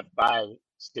 can drive by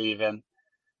Steven.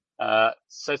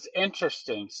 So it's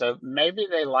interesting. So maybe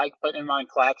they like putting him on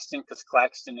Claxton because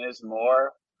Claxton is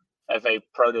more of a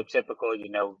prototypical,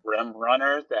 rim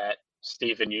runner that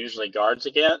Steven usually guards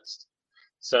against.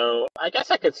 So I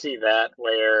guess I could see that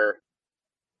where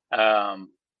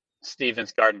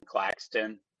Steven's guarding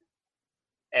Claxton.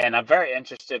 And I'm very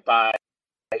interested by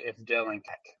if Dylan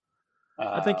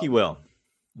I think he will.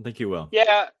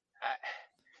 Yeah.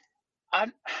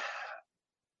 I'm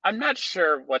not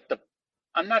sure what's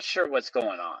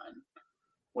going on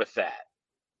with that.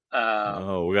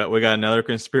 We got another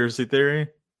conspiracy theory?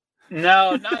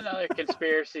 No, not another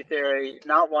conspiracy theory.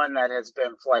 Not one that has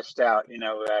been fleshed out, that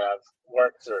I've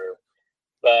worked through.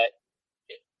 But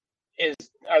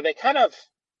are they kind of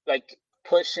like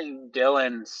pushing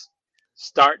Dylan's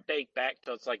start date back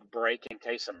to its like break in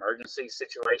case emergency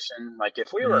situation? Like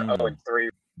if we were 0-3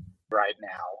 right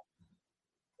now,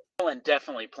 Dylan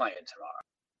definitely playing tomorrow.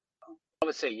 I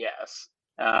would say yes.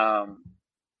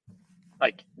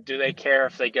 Like, do they care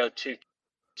if they go 2-2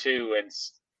 and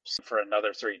for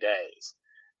another 3 days?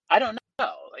 I don't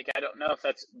know. Like, I don't know if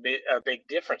that's a big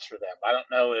difference for them. I don't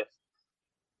know if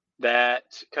that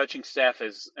coaching staff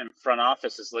and front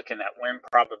office is looking at win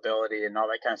probability and all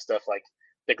that kind of stuff. Like,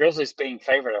 the Grizzlies being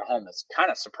favored at home is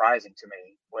kind of surprising to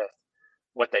me with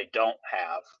what they don't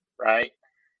have, right?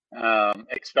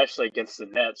 Especially against the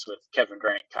Nets with Kevin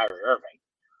Durant, Kyrie Irving.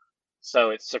 So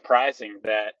it's surprising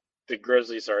that the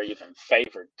Grizzlies are even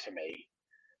favored to me,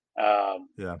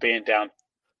 being down,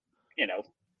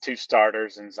 2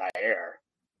 starters in Zaire.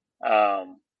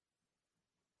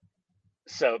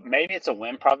 So maybe it's a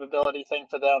win probability thing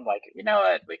for them. Like, you know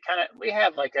what, we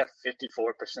have like a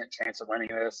 54% chance of winning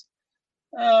this.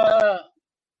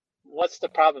 What's the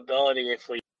probability if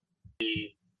we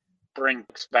bring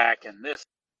Bucks back in this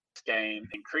game,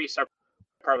 increase our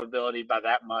probability by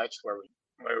that much where we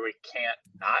can't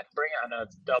not bring, I know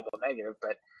it's double negative,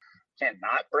 but can't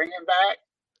not bring him back?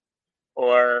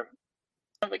 Or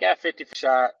we got 50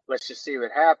 shot, let's just see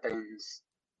what happens.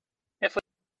 If we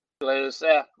lose,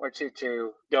 we're 2-2,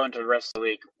 go into the rest of the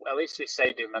week. At least we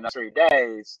saved him another 3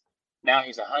 days. Now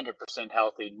he's 100%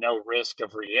 healthy, no risk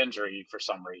of re-injury for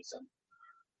some reason.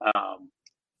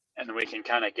 And we can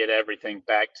kind of get everything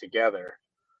back together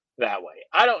that way.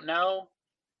 I don't know.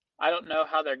 I don't know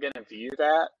how they're going to view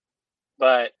that,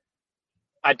 but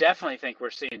I definitely think we're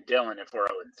seeing Dillon if we're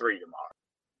 0-3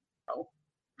 tomorrow.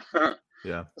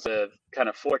 Yeah. The kind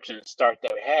of fortunate start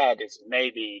that we had is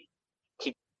maybe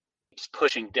keeps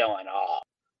pushing Dillon off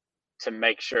to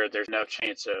make sure there's no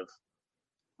chance of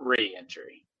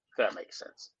re-injury, if that makes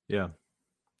sense. Yeah.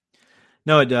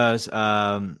 No, it does.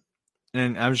 And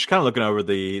I'm just kind of looking over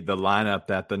the lineup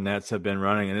that the Nets have been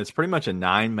running, and it's pretty much a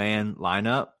 9-man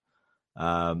lineup.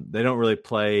 They don't really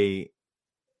play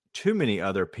too many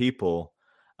other people,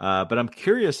 but I'm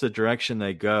curious the direction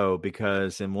they go,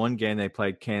 because in one game they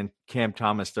played Cam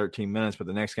Thomas 13 minutes, but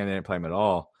the next game they didn't play him at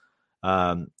all.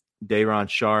 Day'Ron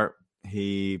Sharpe,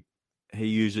 he's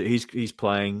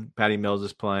playing. Patty Mills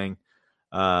is playing.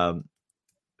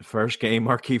 First game,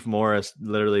 Markieff Morris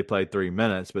literally played 3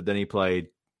 minutes, but then he played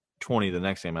 20 the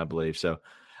next game, I believe. So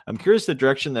I'm curious the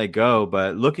direction they go,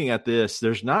 but looking at this,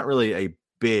 there's not really a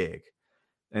big.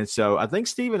 And so I think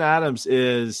Steven Adams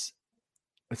it's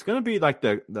going to be like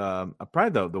the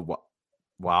probably the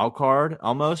wild card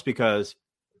almost, because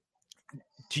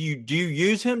do you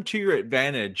use him to your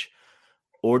advantage,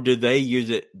 or do they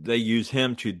use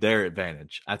him to their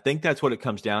advantage? I think that's what it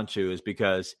comes down to, is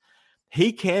because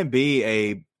he can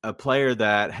be a player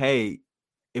that, hey,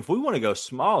 if we want to go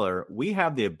smaller, we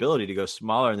have the ability to go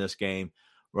smaller in this game,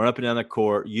 run up and down the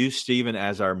court, use Steven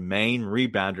as our main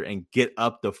rebounder, and get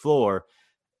up the floor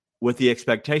with the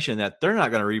expectation that they're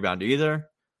not going to rebound either.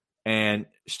 And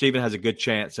Steven has a good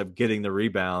chance of getting the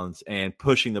rebounds and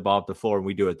pushing the ball up the floor, and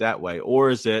we do it that way. Or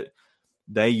is it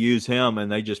they use him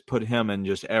and they just put him in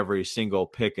just every single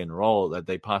pick and roll that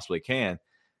they possibly can?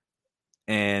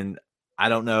 And I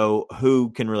don't know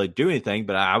who can really do anything,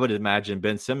 but I would imagine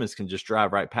Ben Simmons can just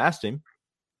drive right past him.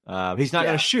 He's not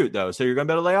going to shoot, though, so you're going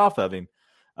to be able to lay off of him.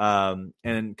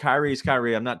 And Kyrie's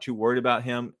Kyrie. I'm not too worried about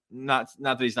him. Not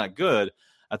that he's not good.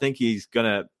 I think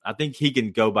he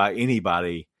can go by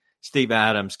anybody. Steve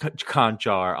Adams,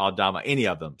 Konchar, Aldama, any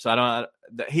of them. So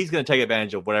he's going to take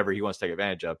advantage of whatever he wants to take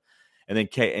advantage of. And then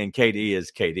KD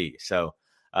is KD. So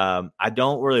I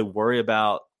don't really worry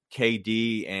about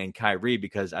KD and Kyrie,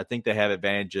 because I think they have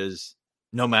advantages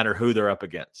no matter who they're up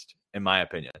against, in my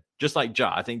opinion. Just like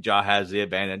Ja. I think Ja has the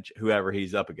advantage whoever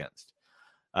he's up against.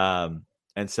 And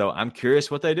so I'm curious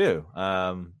what they do.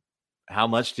 How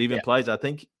much Steven plays. I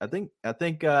think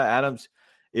Adams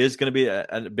is going to be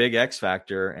a big X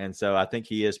factor, and so I think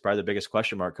he is probably the biggest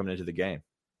question mark coming into the game.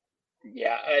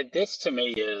 Yeah, this to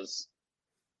me it's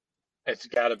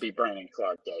got to be Brandon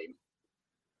Clarke game.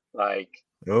 Like,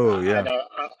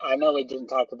 I know we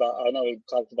talked about,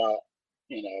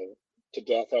 to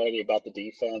death already about the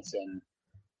defense, and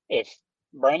if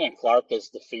Brandon Clarke is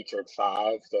the featured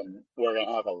 5, then we're going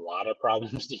to have a lot of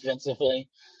problems defensively.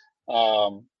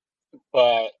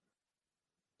 But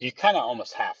you kind of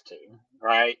almost have to,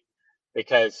 right?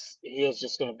 Because he is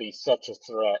just going to be such a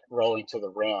threat rolling to the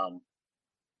rim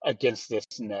against this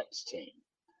Nets team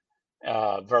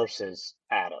versus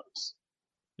Adams.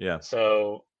 Yeah.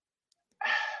 So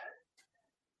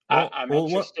I'm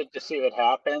interested to see what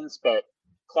happens, but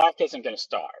Clarke isn't going to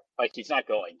start. Like, he's not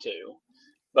going to.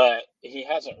 But he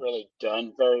hasn't really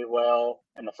done very well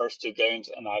in the first 2 games,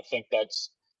 and I think that's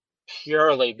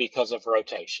purely because of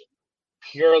rotation.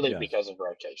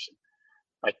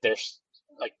 Like,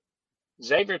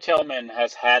 Xavier Tillman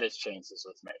has had his chances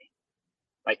with me.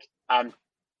 Like, I'm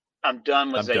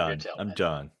done with Xavier Tillman. I'm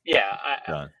done. Yeah,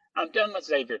 I'm done with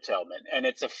Xavier Tillman, and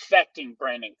it's affecting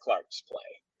Brandon Clarke's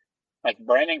play. Like,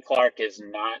 Brandon Clarke is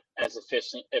not as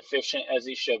efficient as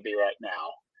he should be right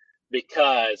now,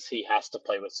 because he has to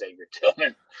play with Xavier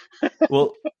Tillman.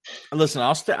 Well, listen,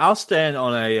 I'll stand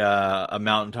on a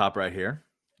mountaintop right here,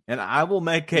 and I will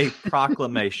make a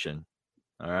proclamation.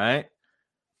 All right,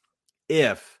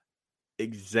 if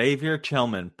Xavier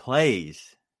Tillman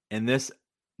plays in this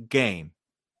game,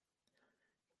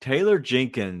 Taylor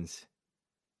Jenkins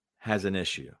has an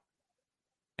issue,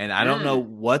 and I don't know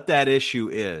what that issue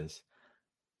is.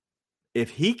 If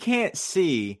he can't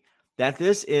see that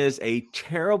this is a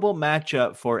terrible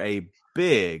matchup for a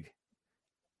big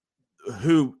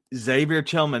who Xavier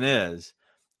Tillman is,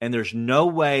 and there's no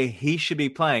way he should be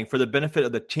playing for the benefit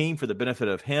of the team, for the benefit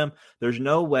of him, there's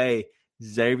no way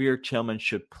Xavier Tillman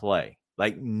should play.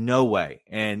 Like, no way.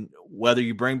 And whether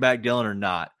you bring back Dillon or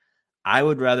not, I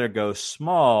would rather go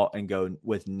small and go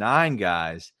with 9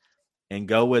 guys and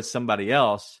go with somebody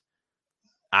else.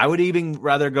 I would even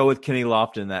rather go with Kenny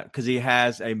Lofton because he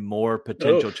has a more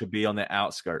potential to be on the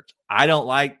outskirts. I don't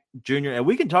like Junior, and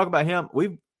we can talk about him.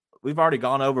 We've already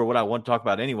gone over what I want to talk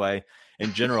about anyway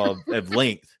in general of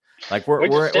length. Like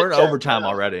we're in overtime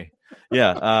already.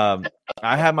 Yeah.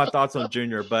 I have my thoughts on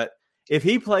Junior, but If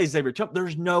he plays Xavier Tillman,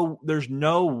 there's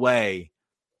no way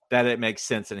that it makes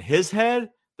sense in his head.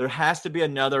 There has to be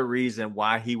another reason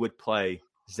why he would play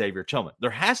Xavier Tillman. There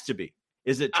has to be.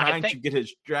 Is it trying to get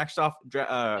his trade stock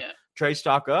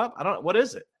up? I don't know. What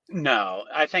is it? No,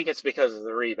 I think it's because of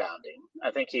the rebounding.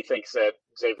 I think he thinks that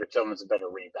Xavier Tillman's a better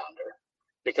rebounder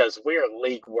because we're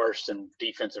league worst in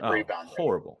defensive rebound rate.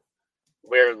 Horrible.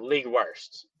 We're league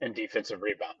worst in defensive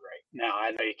rebound rate. Now,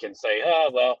 I know you can say,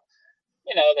 oh, well,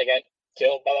 they got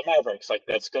killed by the Mavericks. Like,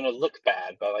 that's going to look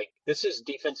bad. But, like, this is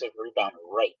defensive rebound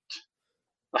rate.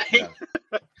 Like,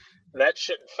 that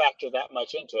shouldn't factor that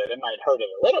much into it. It might hurt it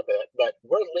a little bit, but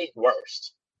we're league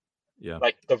worst. Yeah.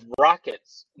 Like, the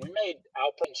Rockets, we made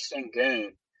Alperen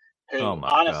Sengun, who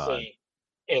honestly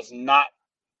is not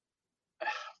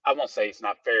 – I won't say he's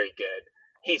not very good.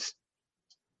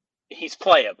 He's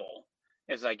playable,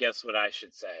 is I guess what I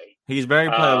should say. He's very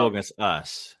playable against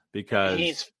us because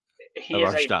he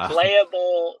of is a style.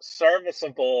 playable,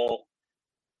 serviceable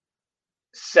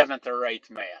 7th or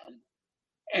 8th man,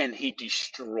 and he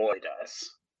destroyed us.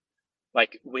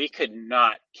 Like, we could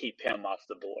not keep him off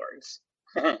the boards.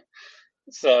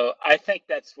 So I think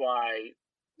that's why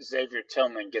Xavier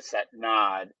Tillman gets that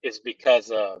nod, is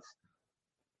because of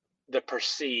the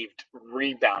perceived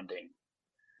rebounding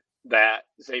that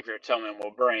Xavier Tillman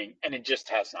will bring, and it just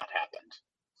has not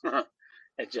happened.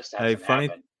 It just hasn't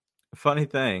happened. Funny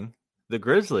thing, the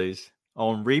Grizzlies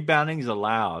on reboundings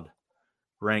allowed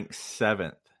ranked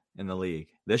 7th in the league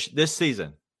this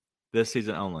season. This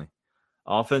season only.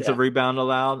 Offensive rebound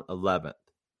allowed 11th.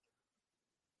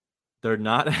 They're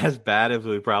not as bad as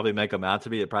we probably make them out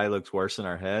to be. It probably looks worse in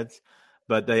our heads,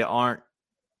 but they aren't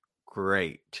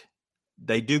great.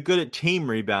 They do good at team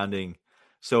rebounding,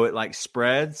 so it like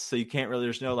spreads. So you can't really,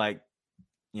 there's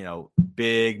no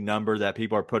big number that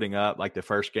people are putting up. Like the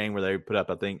first game where they put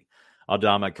up, I think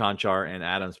Aldama, Conchar, and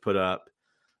Adams put up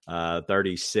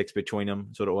 36 between them.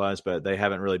 That's what it was, but they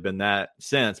haven't really been that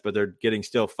since. But they're getting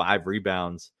still 5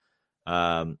 rebounds.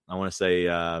 I want to say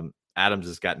Adams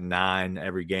has got 9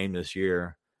 every game this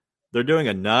year. They're doing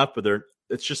enough, but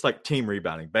it's just like team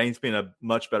rebounding. Bane's been a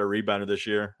much better rebounder this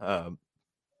year.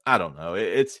 I don't know.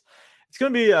 It's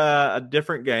going to be a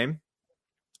different game,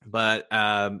 but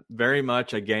very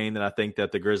much a game that I think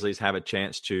that the Grizzlies have a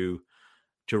chance to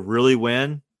really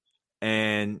win.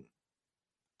 And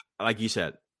like you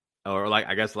said, or like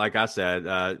I said,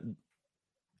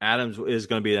 Adams is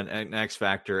going to be an X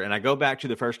factor. And I go back to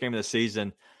the first game of the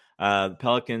season, the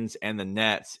Pelicans and the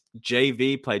Nets.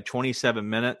 JV played 27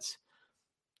 minutes.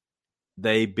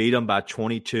 They beat them by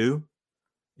 22.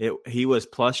 He was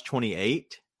plus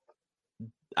 28.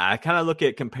 I kind of look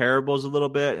at comparables a little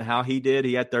bit and how he did.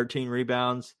 He had 13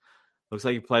 rebounds. Looks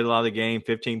like he played a lot of the game,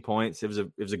 15 points. It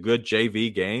was a good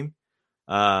JV game.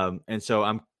 And so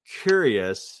I'm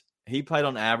curious. He played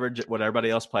on average what everybody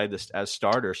else played as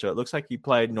starter. So it looks like he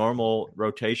played normal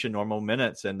rotation, normal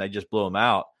minutes, and they just blew him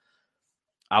out.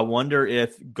 I wonder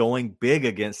if going big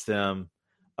against them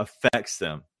affects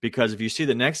them, because if you see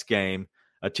the next game,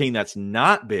 a team that's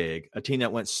not big, a team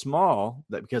that went small,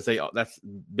 because that's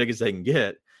big as they can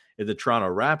get, is the Toronto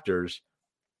Raptors.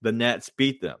 The Nets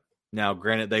beat them. Now,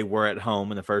 granted, they were at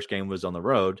home, and the first game was on the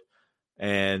road,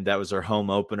 and that was their home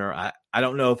opener. I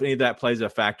don't know if any of that plays a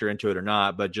factor into it or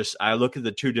not, but just I look at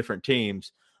the two different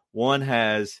teams. One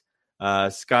has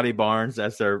Scotty Barnes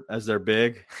as their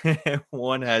big.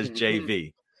 One has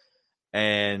JV.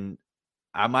 And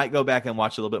I might go back and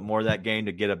watch a little bit more of that game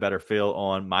to get a better feel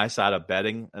on my side of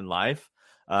betting in life,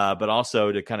 but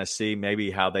also to kind of see maybe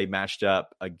how they matched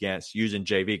up against using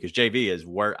JV, because JV is,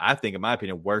 I think, in my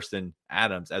opinion, worse than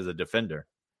Adams as a defender.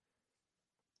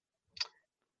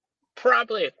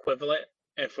 Probably equivalent,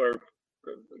 if we're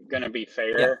going to be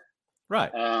fair. Yeah.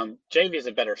 Right. JV is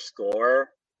a better scorer.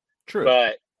 True.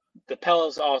 But the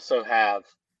Pelicans also have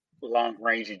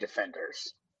long-rangey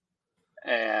defenders.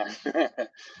 And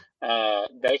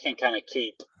they can kind of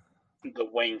keep the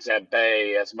wings at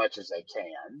bay as much as they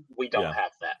can. We don't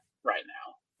have that right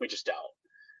now. We just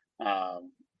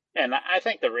don't. And I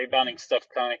think the rebounding stuff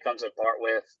kind of comes apart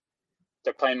with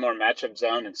they're playing more matchup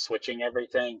zone and switching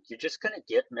everything. You're just going to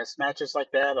get mismatches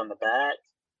like that on the back.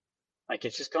 Like,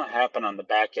 it's just going to happen on the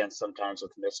back end sometimes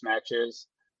with mismatches.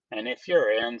 And if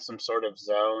you're in some sort of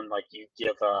zone, like, you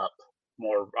give up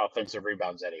more offensive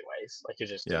rebounds anyways. Like, it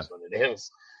just is what it is.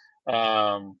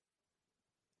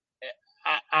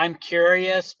 I'm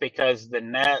curious because the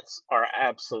Nets are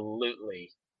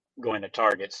absolutely going to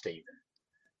target Steven.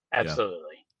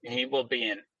 Absolutely. Yeah. He will be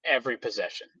in every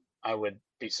possession. I would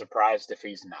be surprised if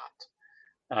he's not.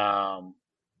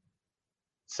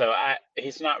 So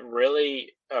he's not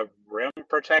really a rim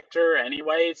protector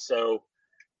anyway. So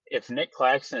if Nick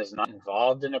Claxton is not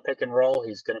involved in a pick and roll,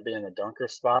 he's going to be in the dunker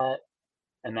spot,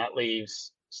 and that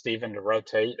leaves Steven to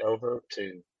rotate over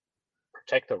to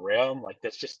protect the rim. Like,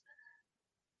 that's just,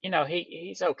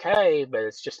 he's okay, but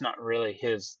it's just not really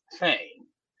his thing.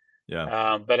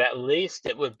 Yeah. But at least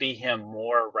it would be him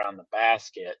more around the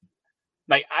basket.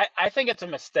 Like, I think it's a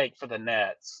mistake for the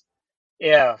Nets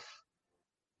if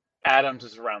Adams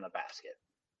is around the basket.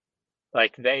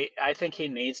 Like, I think he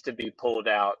needs to be pulled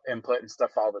out and put in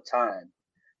stuff all the time,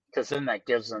 because then that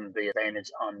gives them the advantage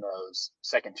on those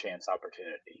second chance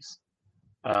opportunities.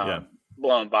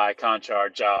 Blown by Conchar,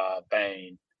 Ja,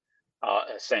 Bain,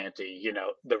 Santee,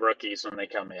 the rookies when they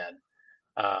come in.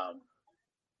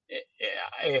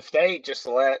 If they just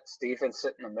let Steven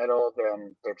sit in the middle,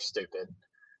 then they're stupid.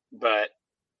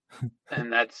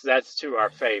 And that's to our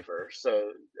favor.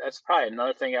 So that's probably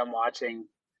another thing I'm watching.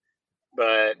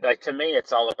 But like, to me,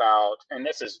 it's all about, and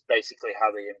this is basically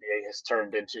how the NBA has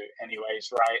turned into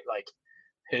anyways, right? Like,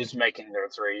 who's making their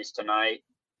threes tonight?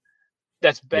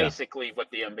 That's basically what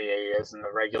the NBA is in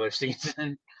the regular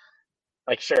season.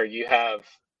 Like, sure, you have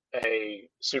a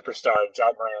superstar, Ja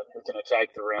Morant, who can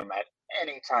attack the rim at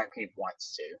any time he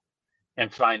wants to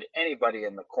and find anybody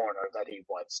in the corner that he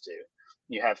wants to.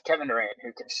 You have Kevin Durant,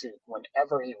 who can shoot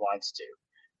whenever he wants to.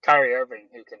 Kyrie Irving,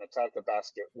 who can attack the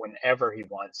basket whenever he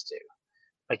wants to.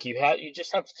 Like, you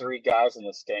just have three guys in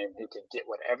this game who can get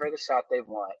whatever the shot they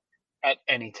want at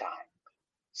any time.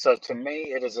 So to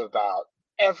me, it is about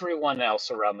everyone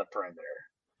else around the perimeter.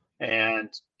 And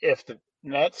if the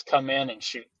Nets come in and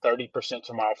shoot 30%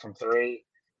 tomorrow from three,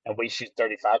 and we shoot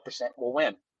 35%, we'll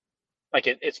win. Like,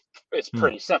 it's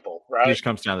pretty simple, right? It just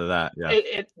comes down to that. Yeah.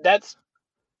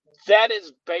 That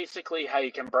is basically how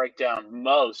you can break down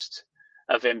most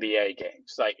of NBA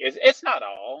games. Like, it's not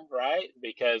all, right?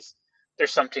 Because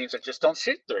there's some teams that just don't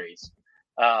shoot threes.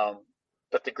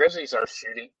 But the Grizzlies are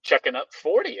checking up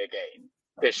 40 a game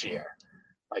this year.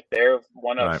 Like, they're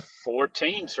one of 4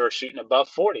 teams who are shooting above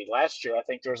 40. Last year, I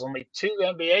think there was only 2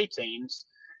 NBA teams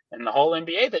in the whole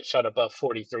NBA that shot above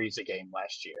 43s a game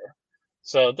last year.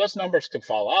 So those numbers could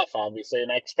fall off, obviously,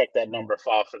 and I expect that number to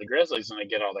fall for the Grizzlies when they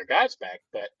get all their guys back.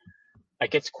 But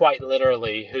like, it's quite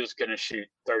literally who's going to shoot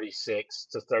 35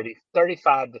 to 37%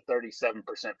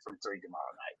 from three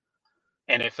tomorrow night.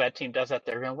 And if that team does that,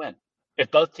 they're going to win.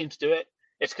 If both teams do it,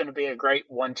 it's going to be a great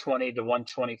 120 to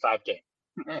 125 game.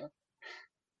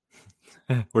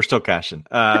 We're still cashing.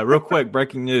 Real quick,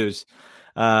 breaking news.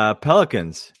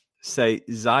 Pelicans say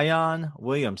Zion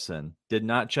Williamson did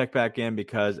not check back in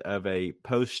because of a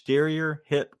posterior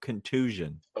hip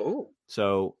contusion. Oh.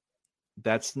 So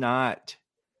that's not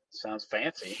sounds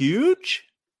fancy. Huge.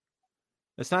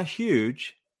 It's not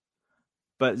huge,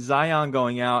 but Zion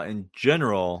going out in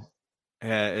general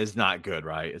is not good,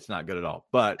 right? It's not good at all.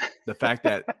 But the fact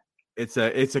that it's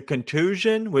a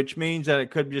contusion, which means that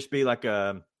it could just be like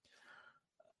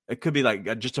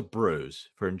just a bruise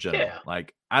for in general. Yeah.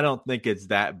 Like, I don't think it's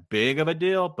that big of a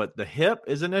deal, but the hip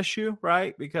is an issue,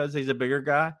 right? Because he's a bigger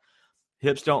guy.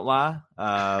 Hips don't lie.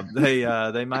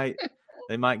 They might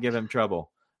give him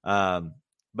trouble.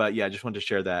 But yeah, I just wanted to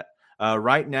share that.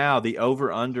 Right now, the over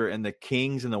under in the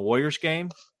Kings and the Warriors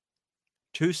game,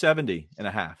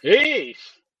 270.5. Jeez.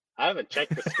 I haven't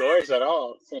checked the scores at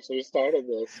all since we started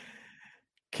this.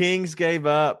 Kings gave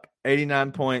up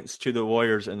 89 points to the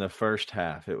Warriors in the first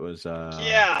half. It was a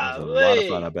lot of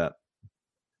fun, I bet.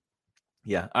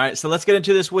 Yeah. All right. So let's get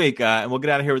into this week, and we'll get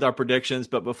out of here with our predictions.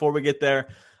 But before we get there,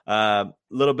 a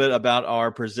little bit about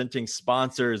our presenting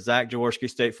sponsor, Zach Jaworski,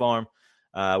 State Farm,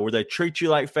 where they treat you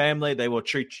like family. They will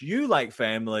treat you like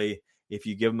family if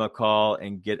you give them a call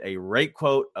and get a rate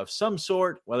quote of some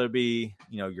sort, whether it be,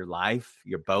 your life,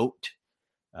 your boat,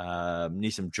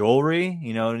 need some jewelry,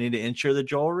 need to insure the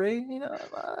jewelry.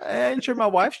 I insured my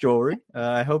wife's jewelry.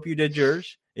 I hope you did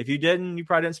yours. If you didn't, you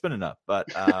probably didn't spend enough,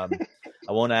 but I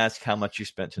won't ask how much you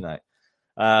spent tonight.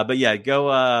 But yeah,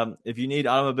 go if you need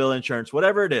automobile insurance,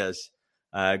 whatever it is,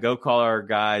 go call our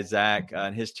guy Zach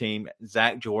and his team,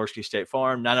 Zach Jaworski, State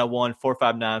Farm,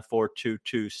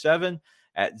 901-459-4227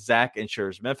 at Zach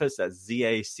Insures Memphis. That's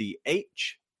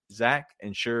ZACH.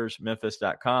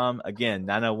 ZachInsuresMemphis.com. Again,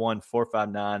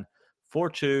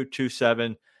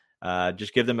 901-459-4227.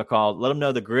 Just give them a call. Let them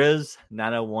know the Grizz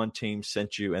 901 team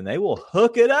sent you, and they will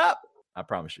hook it up. I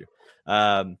promise you.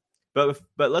 But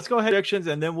let's go ahead, predictions,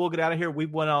 and then we'll get out of here.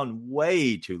 We've went on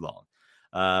way too long.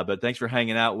 But thanks for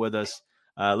hanging out with us.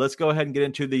 Let's go ahead and get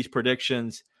into these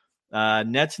predictions.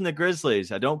 Nets and the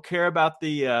Grizzlies. I don't care about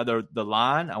the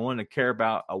line. I want to care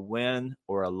about a win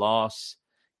or a loss.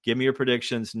 Give me your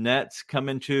predictions. Nets come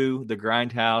into the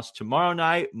Grindhouse tomorrow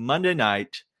night, Monday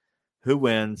night. Who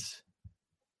wins?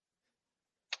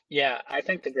 Yeah, I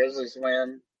think the Grizzlies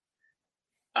win.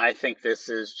 I think this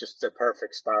is just a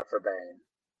perfect spot for Bane.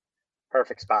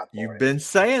 Perfect spot for You've him. been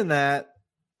saying that.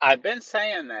 I've been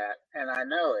saying that, and I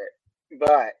know it,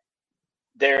 but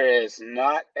there is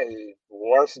not a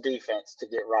worse defense to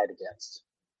get right against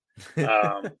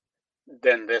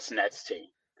than this Nets team.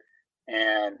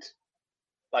 And,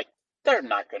 like, they're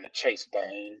not going to chase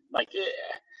Bane. Like,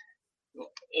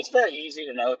 it's very easy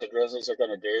to know what the Grizzlies are going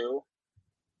to do,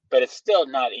 but it's still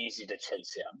not easy to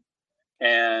chase him.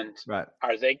 And Right.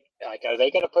 are they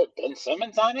going to put Ben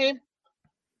Simmons on him?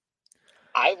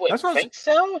 I That's wouldn't what think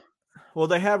so. Well,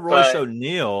 they have Royce But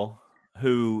O'Neal,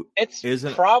 who it's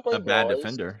isn't probably a bad Royce.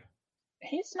 defender.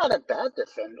 He's not a bad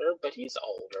defender, but he's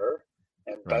older,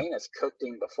 and Right. Bane has cooked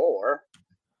him before.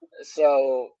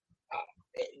 So,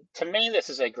 to me, this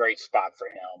is a great spot for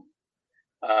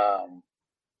him.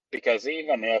 Because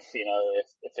even if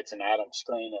it's an Adam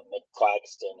screen and Nick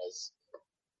Claxton is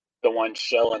the one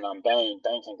showing on Bane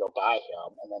can go by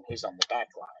him, and then who's on the back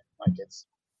line? Like, it's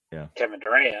Kevin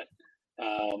Durant.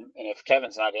 And if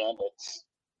Kevin's not in, it's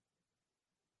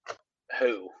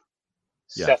who?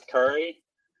 Yeah. Seth Curry?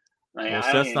 I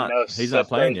Well, don't even know if he's Seth not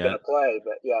playing Curry's going to play,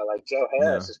 but like Joe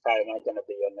Harris is probably not going to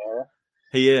be in there.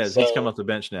 He is. So, he's come off the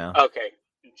bench now. Okay,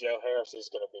 Joe Harris is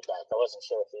going to be back. I wasn't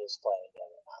sure if he was playing yet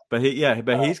or not.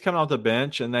 But he's coming off the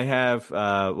bench, and they have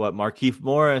Markieff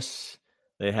Morris.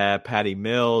 They have Patty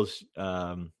Mills.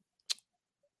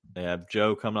 They have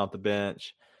Joe coming off the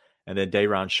bench, and then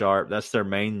Day'Ron Sharpe. That's their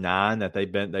main 9 that they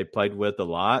played with a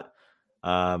lot.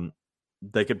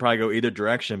 They could probably go either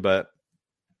direction, but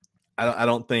I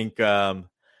don't think.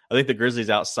 I think the Grizzlies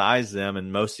outsize them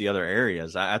in most of the other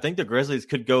areas. I think the Grizzlies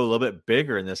could go a little bit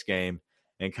bigger in this game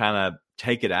and kind of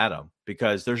take it at them,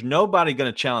 because there's nobody going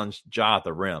to challenge Ja at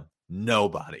the rim.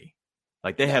 Nobody.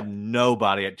 Like, they have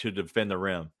nobody to defend the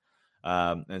rim.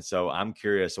 And so I'm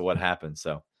curious of what happens.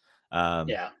 So, I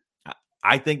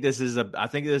think this is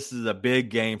a big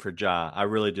game for Ja. I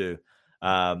really do.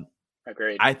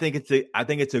 Agreed. I think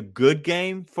it's a good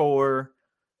game for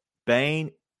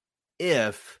Bane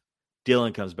if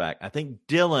Dillon comes back. I think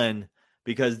Dillon,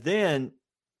 because then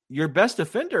your best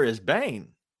defender is Bane,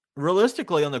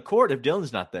 realistically, on the court if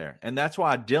Dillon's not there. And that's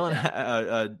why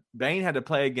Bane had to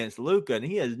play against Luka, and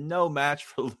he is no match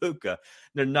for Luka.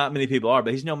 There not many people are,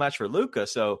 but he's no match for Luka.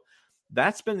 So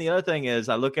that's been the other thing is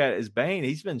I look at it as Bane.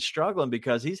 He's been struggling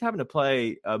because he's having to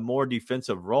play a more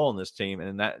defensive role in this team,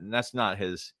 and that's not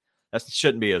his. That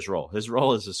shouldn't be his role. His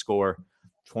role is to score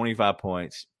 25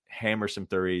 points, hammer some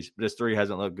threes. But his 3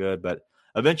 hasn't looked good, but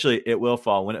eventually it will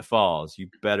fall. When it falls, you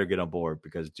better get on board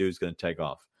because dude's going to take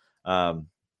off.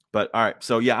 But all right,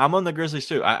 so I'm on the Grizzlies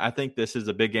too. I think this is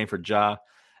a big game for Ja,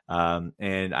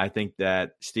 and I think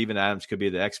that Steven Adams could be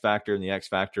the X factor, and the X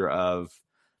factor of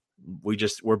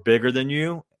we're bigger than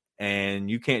you, and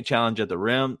you can't challenge at the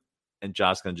rim, and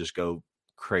Ja's going to just go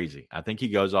crazy. I think he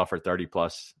goes off for 30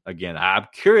 plus again. I'm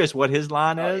curious what his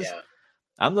line is. Yeah.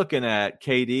 I'm looking at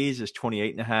KD's is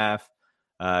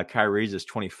 28.5. Kyrie's is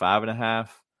 25.5.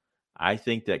 I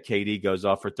think that KD goes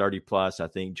off for 30 plus. I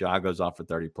think Ja goes off for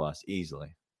 30 plus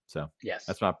easily. So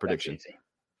that's my prediction.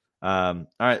 All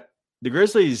right. The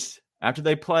Grizzlies, after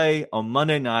they play on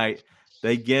Monday night,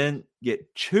 they again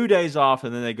get 2 days off,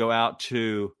 and then they go out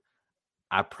to,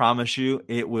 I promise you,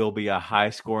 it will be a high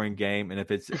scoring game. And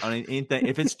if it's on anything,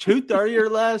 if it's 2:30 or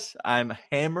less, I'm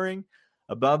hammering.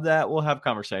 Above that, we'll have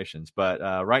conversations. But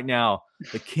right now,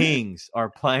 the Kings are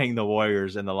playing the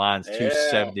Warriors, and the line's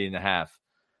 270.5.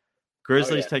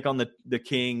 Grizzlies take on the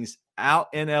Kings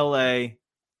out in LA,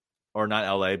 or not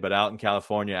LA, but out in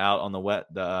California, out on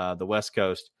the West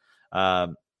Coast.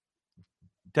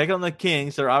 Take on the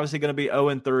Kings. They're obviously going to be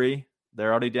 0-3.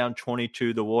 They're already down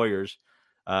 22, the Warriors.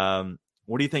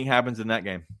 What do you think happens in that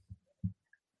game?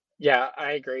 Yeah,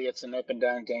 I agree. It's an up and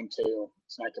down game too.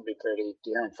 It's not going to be pretty.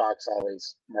 De'Aaron Fox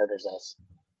always murders us.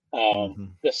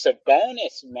 The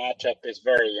Sabonis matchup is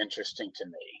very interesting to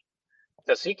me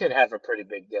because he could have a pretty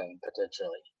big game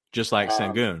potentially. Just like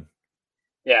Sengun.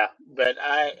 Yeah, but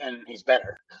and he's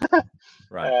better.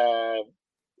 Right.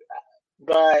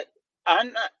 But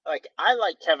I'm not I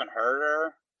like Kevin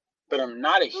Huerter, but I'm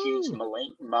not a huge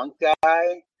Monk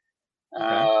guy.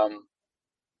 Okay.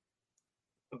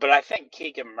 But I think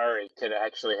Keegan Murray could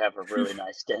actually have a really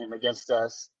nice game against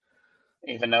us,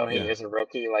 even though he is a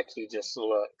rookie. Like, he just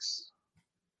looks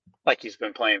like he's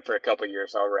been playing for a couple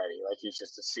years already. Like, he's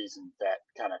just a seasoned vet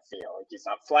kind of feel. Like, he's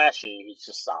not flashy. He's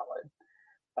just solid.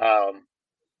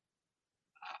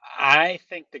 I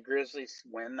think the Grizzlies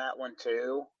win that one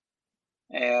too.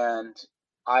 And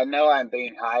I know I'm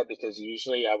being high because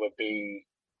usually I would be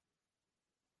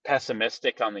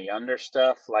pessimistic on the under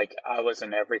stuff. Like I was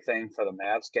in everything for the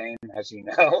Mavs game, as you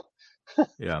know.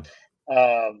 Yeah.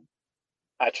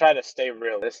 I try to stay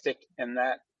realistic in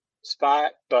that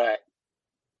spot, but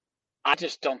I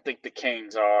just don't think the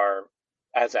Kings are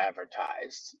as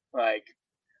advertised. Like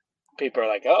people are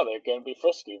like, oh, they're going to be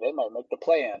frisky. They might make the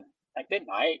play-in. Like they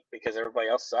might because everybody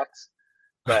else sucks.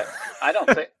 But I don't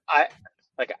think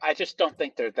I just don't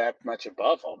think they're that much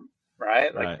above them,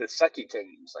 right? Like the sucky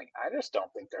teams. Like I just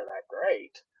don't think they're that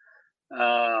great.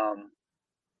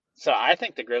 So I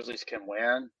think the Grizzlies can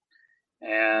win,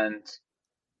 and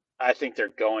I think they're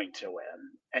going to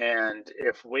win. And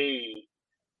if we,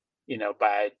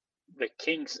 by the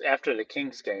Kings after the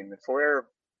Kings game, if we're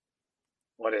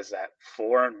what is that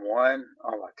 4-1?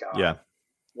 Oh my God! Yeah,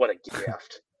 what a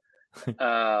gift.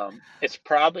 It's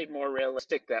probably more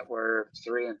realistic that we're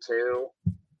 3-2,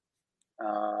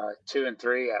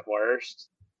 2-3 at worst,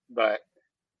 but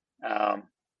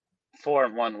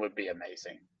 4-1 would be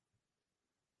amazing.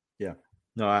 Yeah,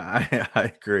 no, I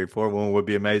agree. 4-1 would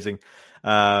be amazing.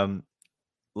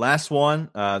 Last one.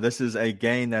 This is a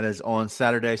game that is on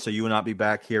Saturday, so you will not be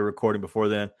back here recording before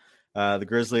then. The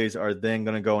Grizzlies are then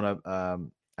going to go on a,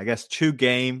 I guess,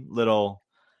 2-game little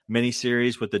mini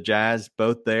series with the Jazz,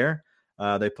 both there.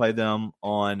 They play them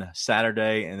on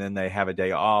Saturday, and then they have a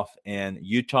day off in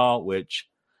Utah, which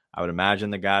I would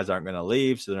imagine the guys aren't going to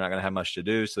leave, so they're not going to have much to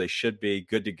do. So they should be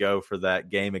good to go for that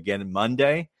game again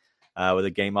Monday with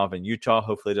a game off in Utah.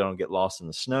 Hopefully they don't get lost in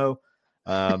the snow.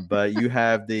 But you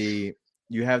have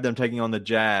them taking on the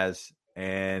Jazz,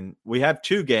 and we have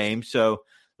 2 games. So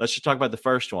let's just talk about the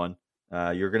first one.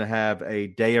 You're going to have a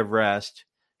day of rest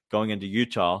going into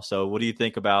Utah. So what do you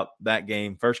think about that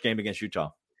game, first game against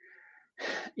Utah?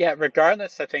 Yeah,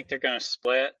 regardless, I think they're going to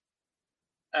split.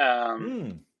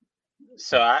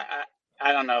 So I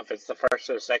don't know if it's the first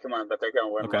or the second one, but they're going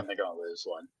to win one, they're going to lose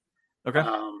one. Okay.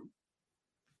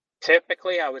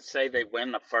 Typically, I would say they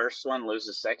win the first one, lose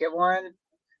the second one.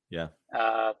 Yeah.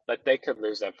 But they could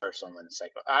lose that first one, win the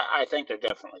second one. I think they're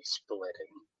definitely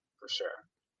splitting for sure.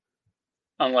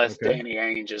 Unless Danny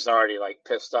Ainge is already like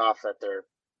pissed off that they're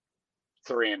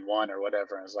 3-1 or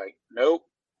whatever, and is like, nope.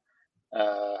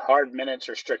 Hard minutes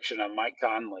restriction on Mike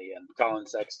Conley and Colin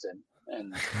Sexton,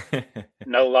 and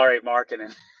no Larry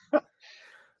Markkinen.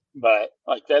 But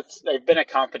like they've been a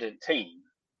competent team,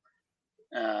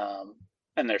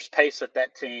 and there's pace with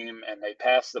that team, and they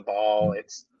pass the ball.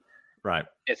 It's right.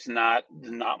 It's not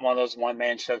one of those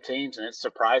one-man show teams, and it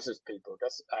surprises people.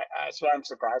 That's why I'm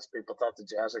surprised people thought the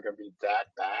Jazz are going to be that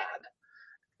bad.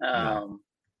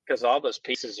 Because all those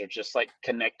pieces are just like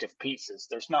connective pieces.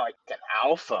 There's not like an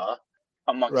alpha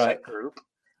amongst that group,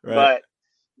 but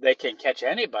they can catch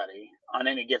anybody on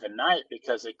any given night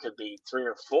because it could be 3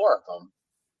 or 4 of them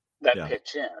that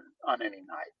pitch in on any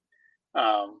night.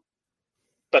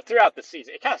 But throughout the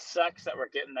season, it kind of sucks that we're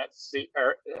getting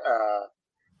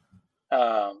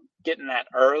that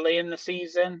early in the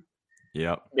season.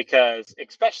 Yeah, because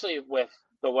especially with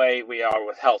the way we are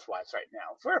with health-wise right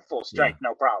now, if we're at full strength,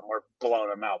 no problem. We're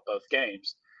blowing them out both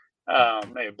games.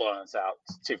 Maybe blowing us out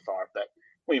too far, but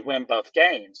we win both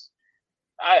games.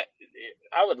 I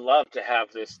would love to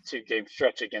have this 2-game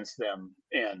stretch against them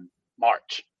in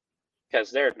March,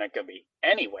 because they're not going to be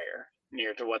anywhere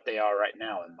near to what they are right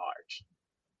now in March.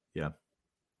 Yeah.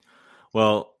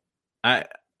 Well, I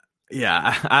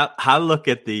look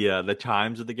at the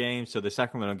times of the game. So the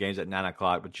Sacramento game's at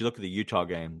 9:00, but you look at the Utah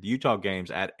game. The Utah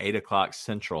game's at 8:00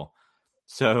 Central.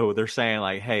 So they're saying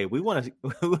like, hey, we want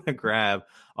to grab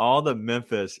all the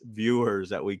Memphis viewers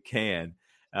that we can.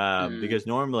 Because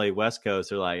normally West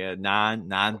Coast are like at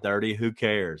 9:30. Who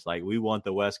cares? Like we want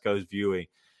the West Coast viewing.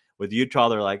 With Utah,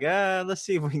 they're like, let's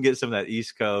see if we can get some of that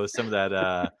East Coast, some of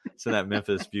that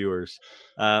Memphis viewers.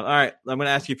 All right, I'm going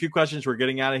to ask you a few questions. We're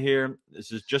getting out of here.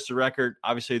 This is just a record.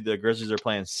 Obviously, the Grizzlies are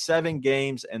playing 7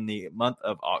 games in the month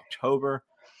of October.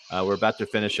 We're about to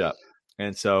finish up,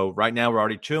 and so right now we're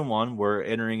already 2-1. We're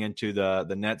entering into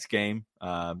the Nets game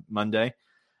Monday.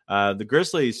 The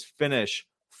Grizzlies finish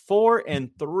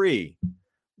 4-3.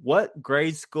 What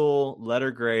grade school letter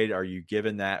grade are you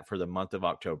giving that for the month of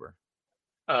October?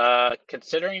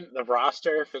 Considering the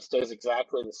roster, if it stays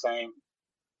exactly the same,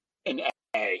 an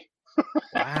A.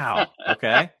 Wow.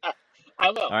 Okay.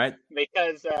 I will. All right.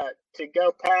 Because to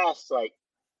go past, like,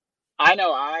 I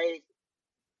know I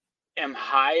am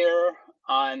higher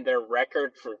on their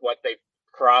record for what they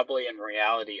probably in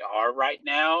reality are right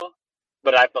now,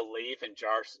 but I believe in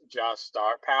Ja's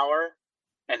star power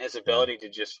and his ability to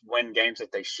just win games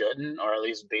that they shouldn't, or at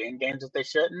least be in games that they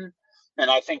shouldn't. And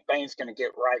I think Bane's going to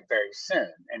get right very soon.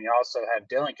 And you also have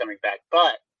Dillon coming back.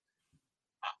 But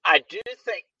I do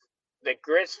think the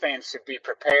Grizz fans should be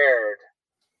prepared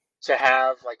to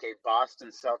have like a Boston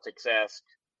Celtics-esque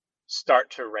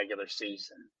start to a regular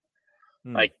season.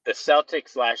 Like the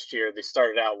Celtics last year, they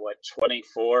started out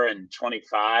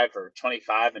 24-25 or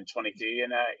 25-22,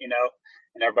 and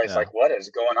everybody's like, "What is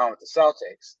going on with the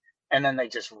Celtics?" And then they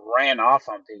just ran off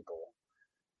on people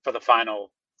for the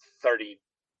final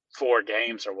 34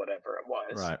 games or whatever it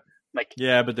was. Right. Like,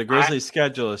 yeah, but the Grizzlies'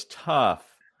 schedule is tough.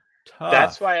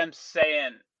 That's why I'm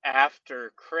saying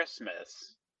after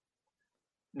Christmas.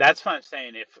 That's why I'm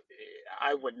saying it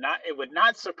would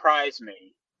not surprise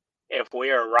me if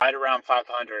we are right around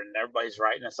 500 and everybody's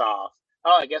writing us off.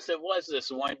 Oh, I guess it was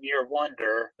this 1 year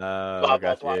wonder. Blah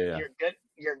blah blah. Yeah.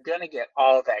 You're gonna get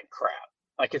all that crap.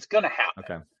 Like, it's gonna happen.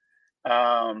 Okay.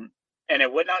 And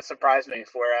it would not surprise me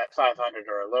if we're at 500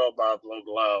 or a little above, little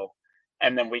below,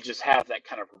 and then we just have that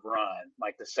kind of run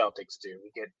like the Celtics do.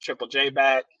 We get Triple J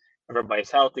back.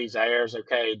 Everybody's healthy. Zaire's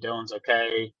okay. Dylan's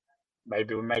okay.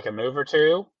 Maybe we make a move or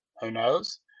two. Who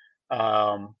knows?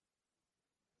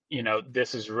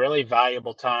 This is really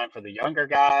valuable time for the younger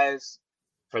guys,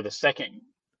 for the second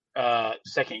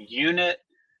unit,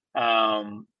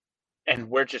 and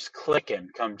we're just clicking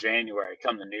come January,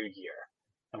 come the new year,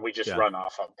 and we just run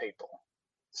off on people.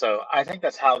 So I think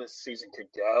that's how this season could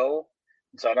go.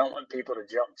 So I don't want people to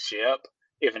jump ship,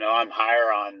 even though I'm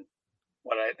higher on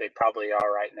what they probably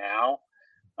are right now.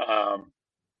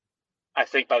 I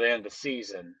think by the end of the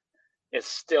season, it's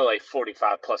still a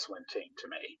 45-plus win team to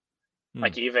me.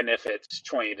 Like, even if it's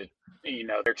 20 to,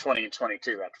 they're 20-22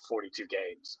 after 42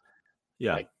 games.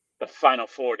 Yeah. Like, the final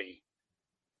 40,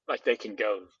 like, they can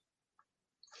go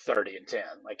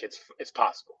 30-10. Like, it's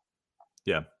possible.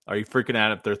 Yeah. Are you freaking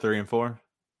out if they're 3-4?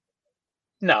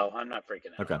 No, I'm not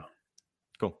freaking out. Okay.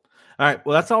 Cool. All right.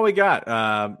 Well, that's all we got.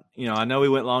 I know we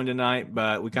went long tonight,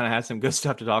 but we kind of had some good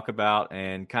stuff to talk about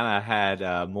and kind of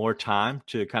had more time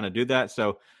to kind of do that.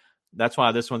 So that's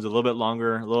why this one's a little bit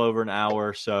longer, a little over an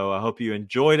hour. So I hope you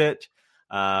enjoyed it.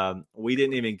 We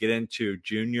didn't even get into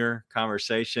junior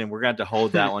conversation. We're going to have to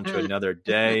hold that one to another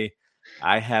day.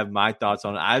 I have my thoughts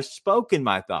on it. I've spoken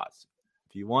my thoughts.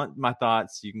 If you want my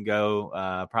thoughts, you can go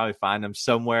probably find them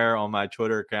somewhere on my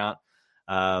Twitter account.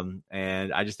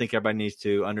 And I just think everybody needs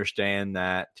to understand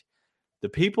that the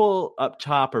people up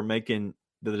top are making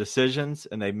the decisions,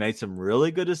 and they've made some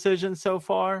really good decisions so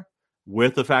far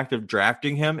with the fact of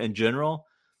drafting him in general.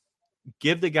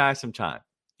 Give the guy some time.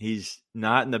 He's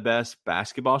not in the best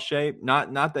basketball shape.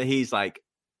 Not that he's like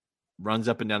runs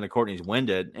up and down the court and he's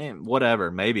winded and whatever.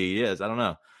 Maybe he is. I don't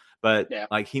know. But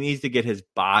like, he needs to get his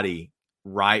body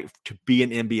right to be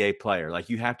an NBA player. Like,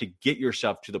 you have to get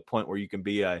yourself to the point where you can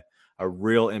be a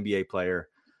real NBA player.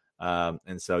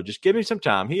 And so just give him some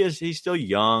time. He's still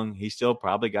young. He's still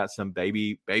probably got some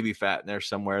baby fat in there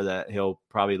somewhere that he'll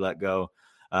probably let go.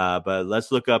 But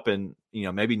let's look up and,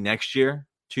 maybe next year,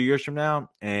 2 years from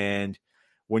now. And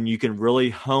when you can really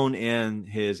hone in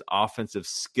his offensive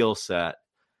skill set,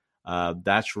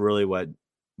 that's really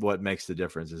what makes the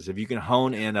difference. Is if you can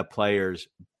hone in a player's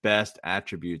best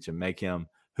attributes and make him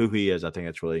who he is, I think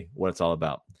that's really what it's all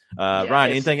about.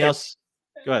 Ryan, anything else?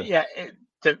 Go ahead. Yeah.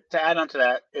 To add on to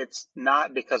that, it's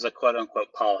not because of quote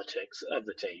unquote politics of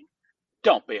the team.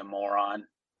 Don't be a moron.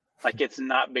 Like, it's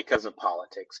not because of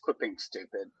politics. Quit being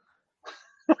stupid.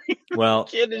 Well,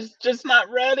 the kid is just not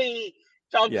ready.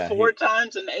 Jumped 4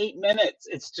 times in 8 minutes.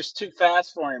 It's just too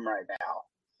fast for him right now.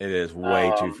 It is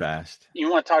way too fast. You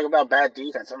want to talk about bad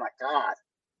defense? Oh my God.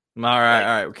 All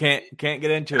right. We can't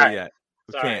get into it yet.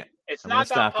 We can't. It's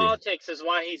not about politics. Is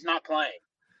why he's not playing.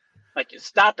 Like,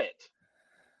 stop it.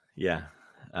 Yeah.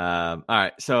 All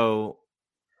right. So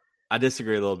I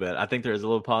disagree a little bit. I think there's a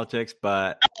little politics,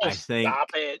 but I think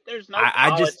stop it. There's no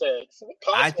politics.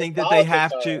 I think that they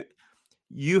have to.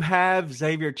 You have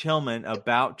Xavier Tillman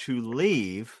about to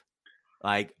leave.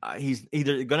 Like, he's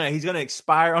gonna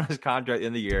expire on his contract at the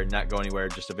end of the year and not go anywhere.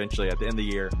 Just eventually at the end of the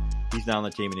year, he's not on the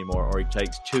team anymore, or he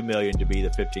takes $2 million to be the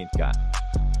 15th guy.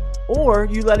 Or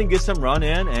you let him get some run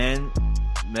in and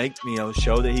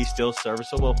show that he's still a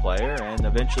serviceable player, and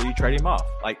eventually you trade him off.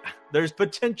 Like, there's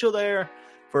potential there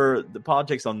for the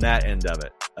politics on that end of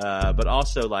it. But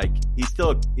also, like, he's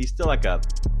still like a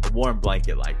warm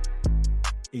blanket. Like,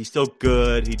 he's still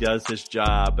good. He does his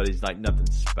job, but he's like nothing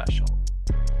special,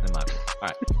 in my opinion. All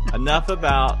right. Enough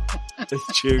about this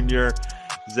junior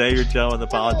Xavier Tillman, the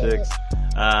politics.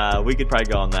 We could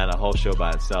probably go on that a whole show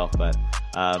by itself, but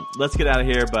let's get out of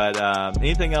here. But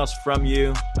anything else from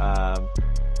you?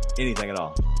 Anything at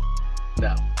all?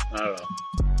 No, not at all.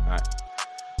 All right.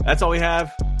 That's all we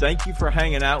have. Thank you for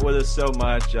hanging out with us so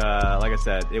much. Like I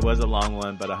said, it was a long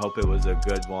one, but I hope it was a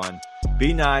good one.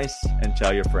 Be nice and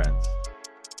tell your friends.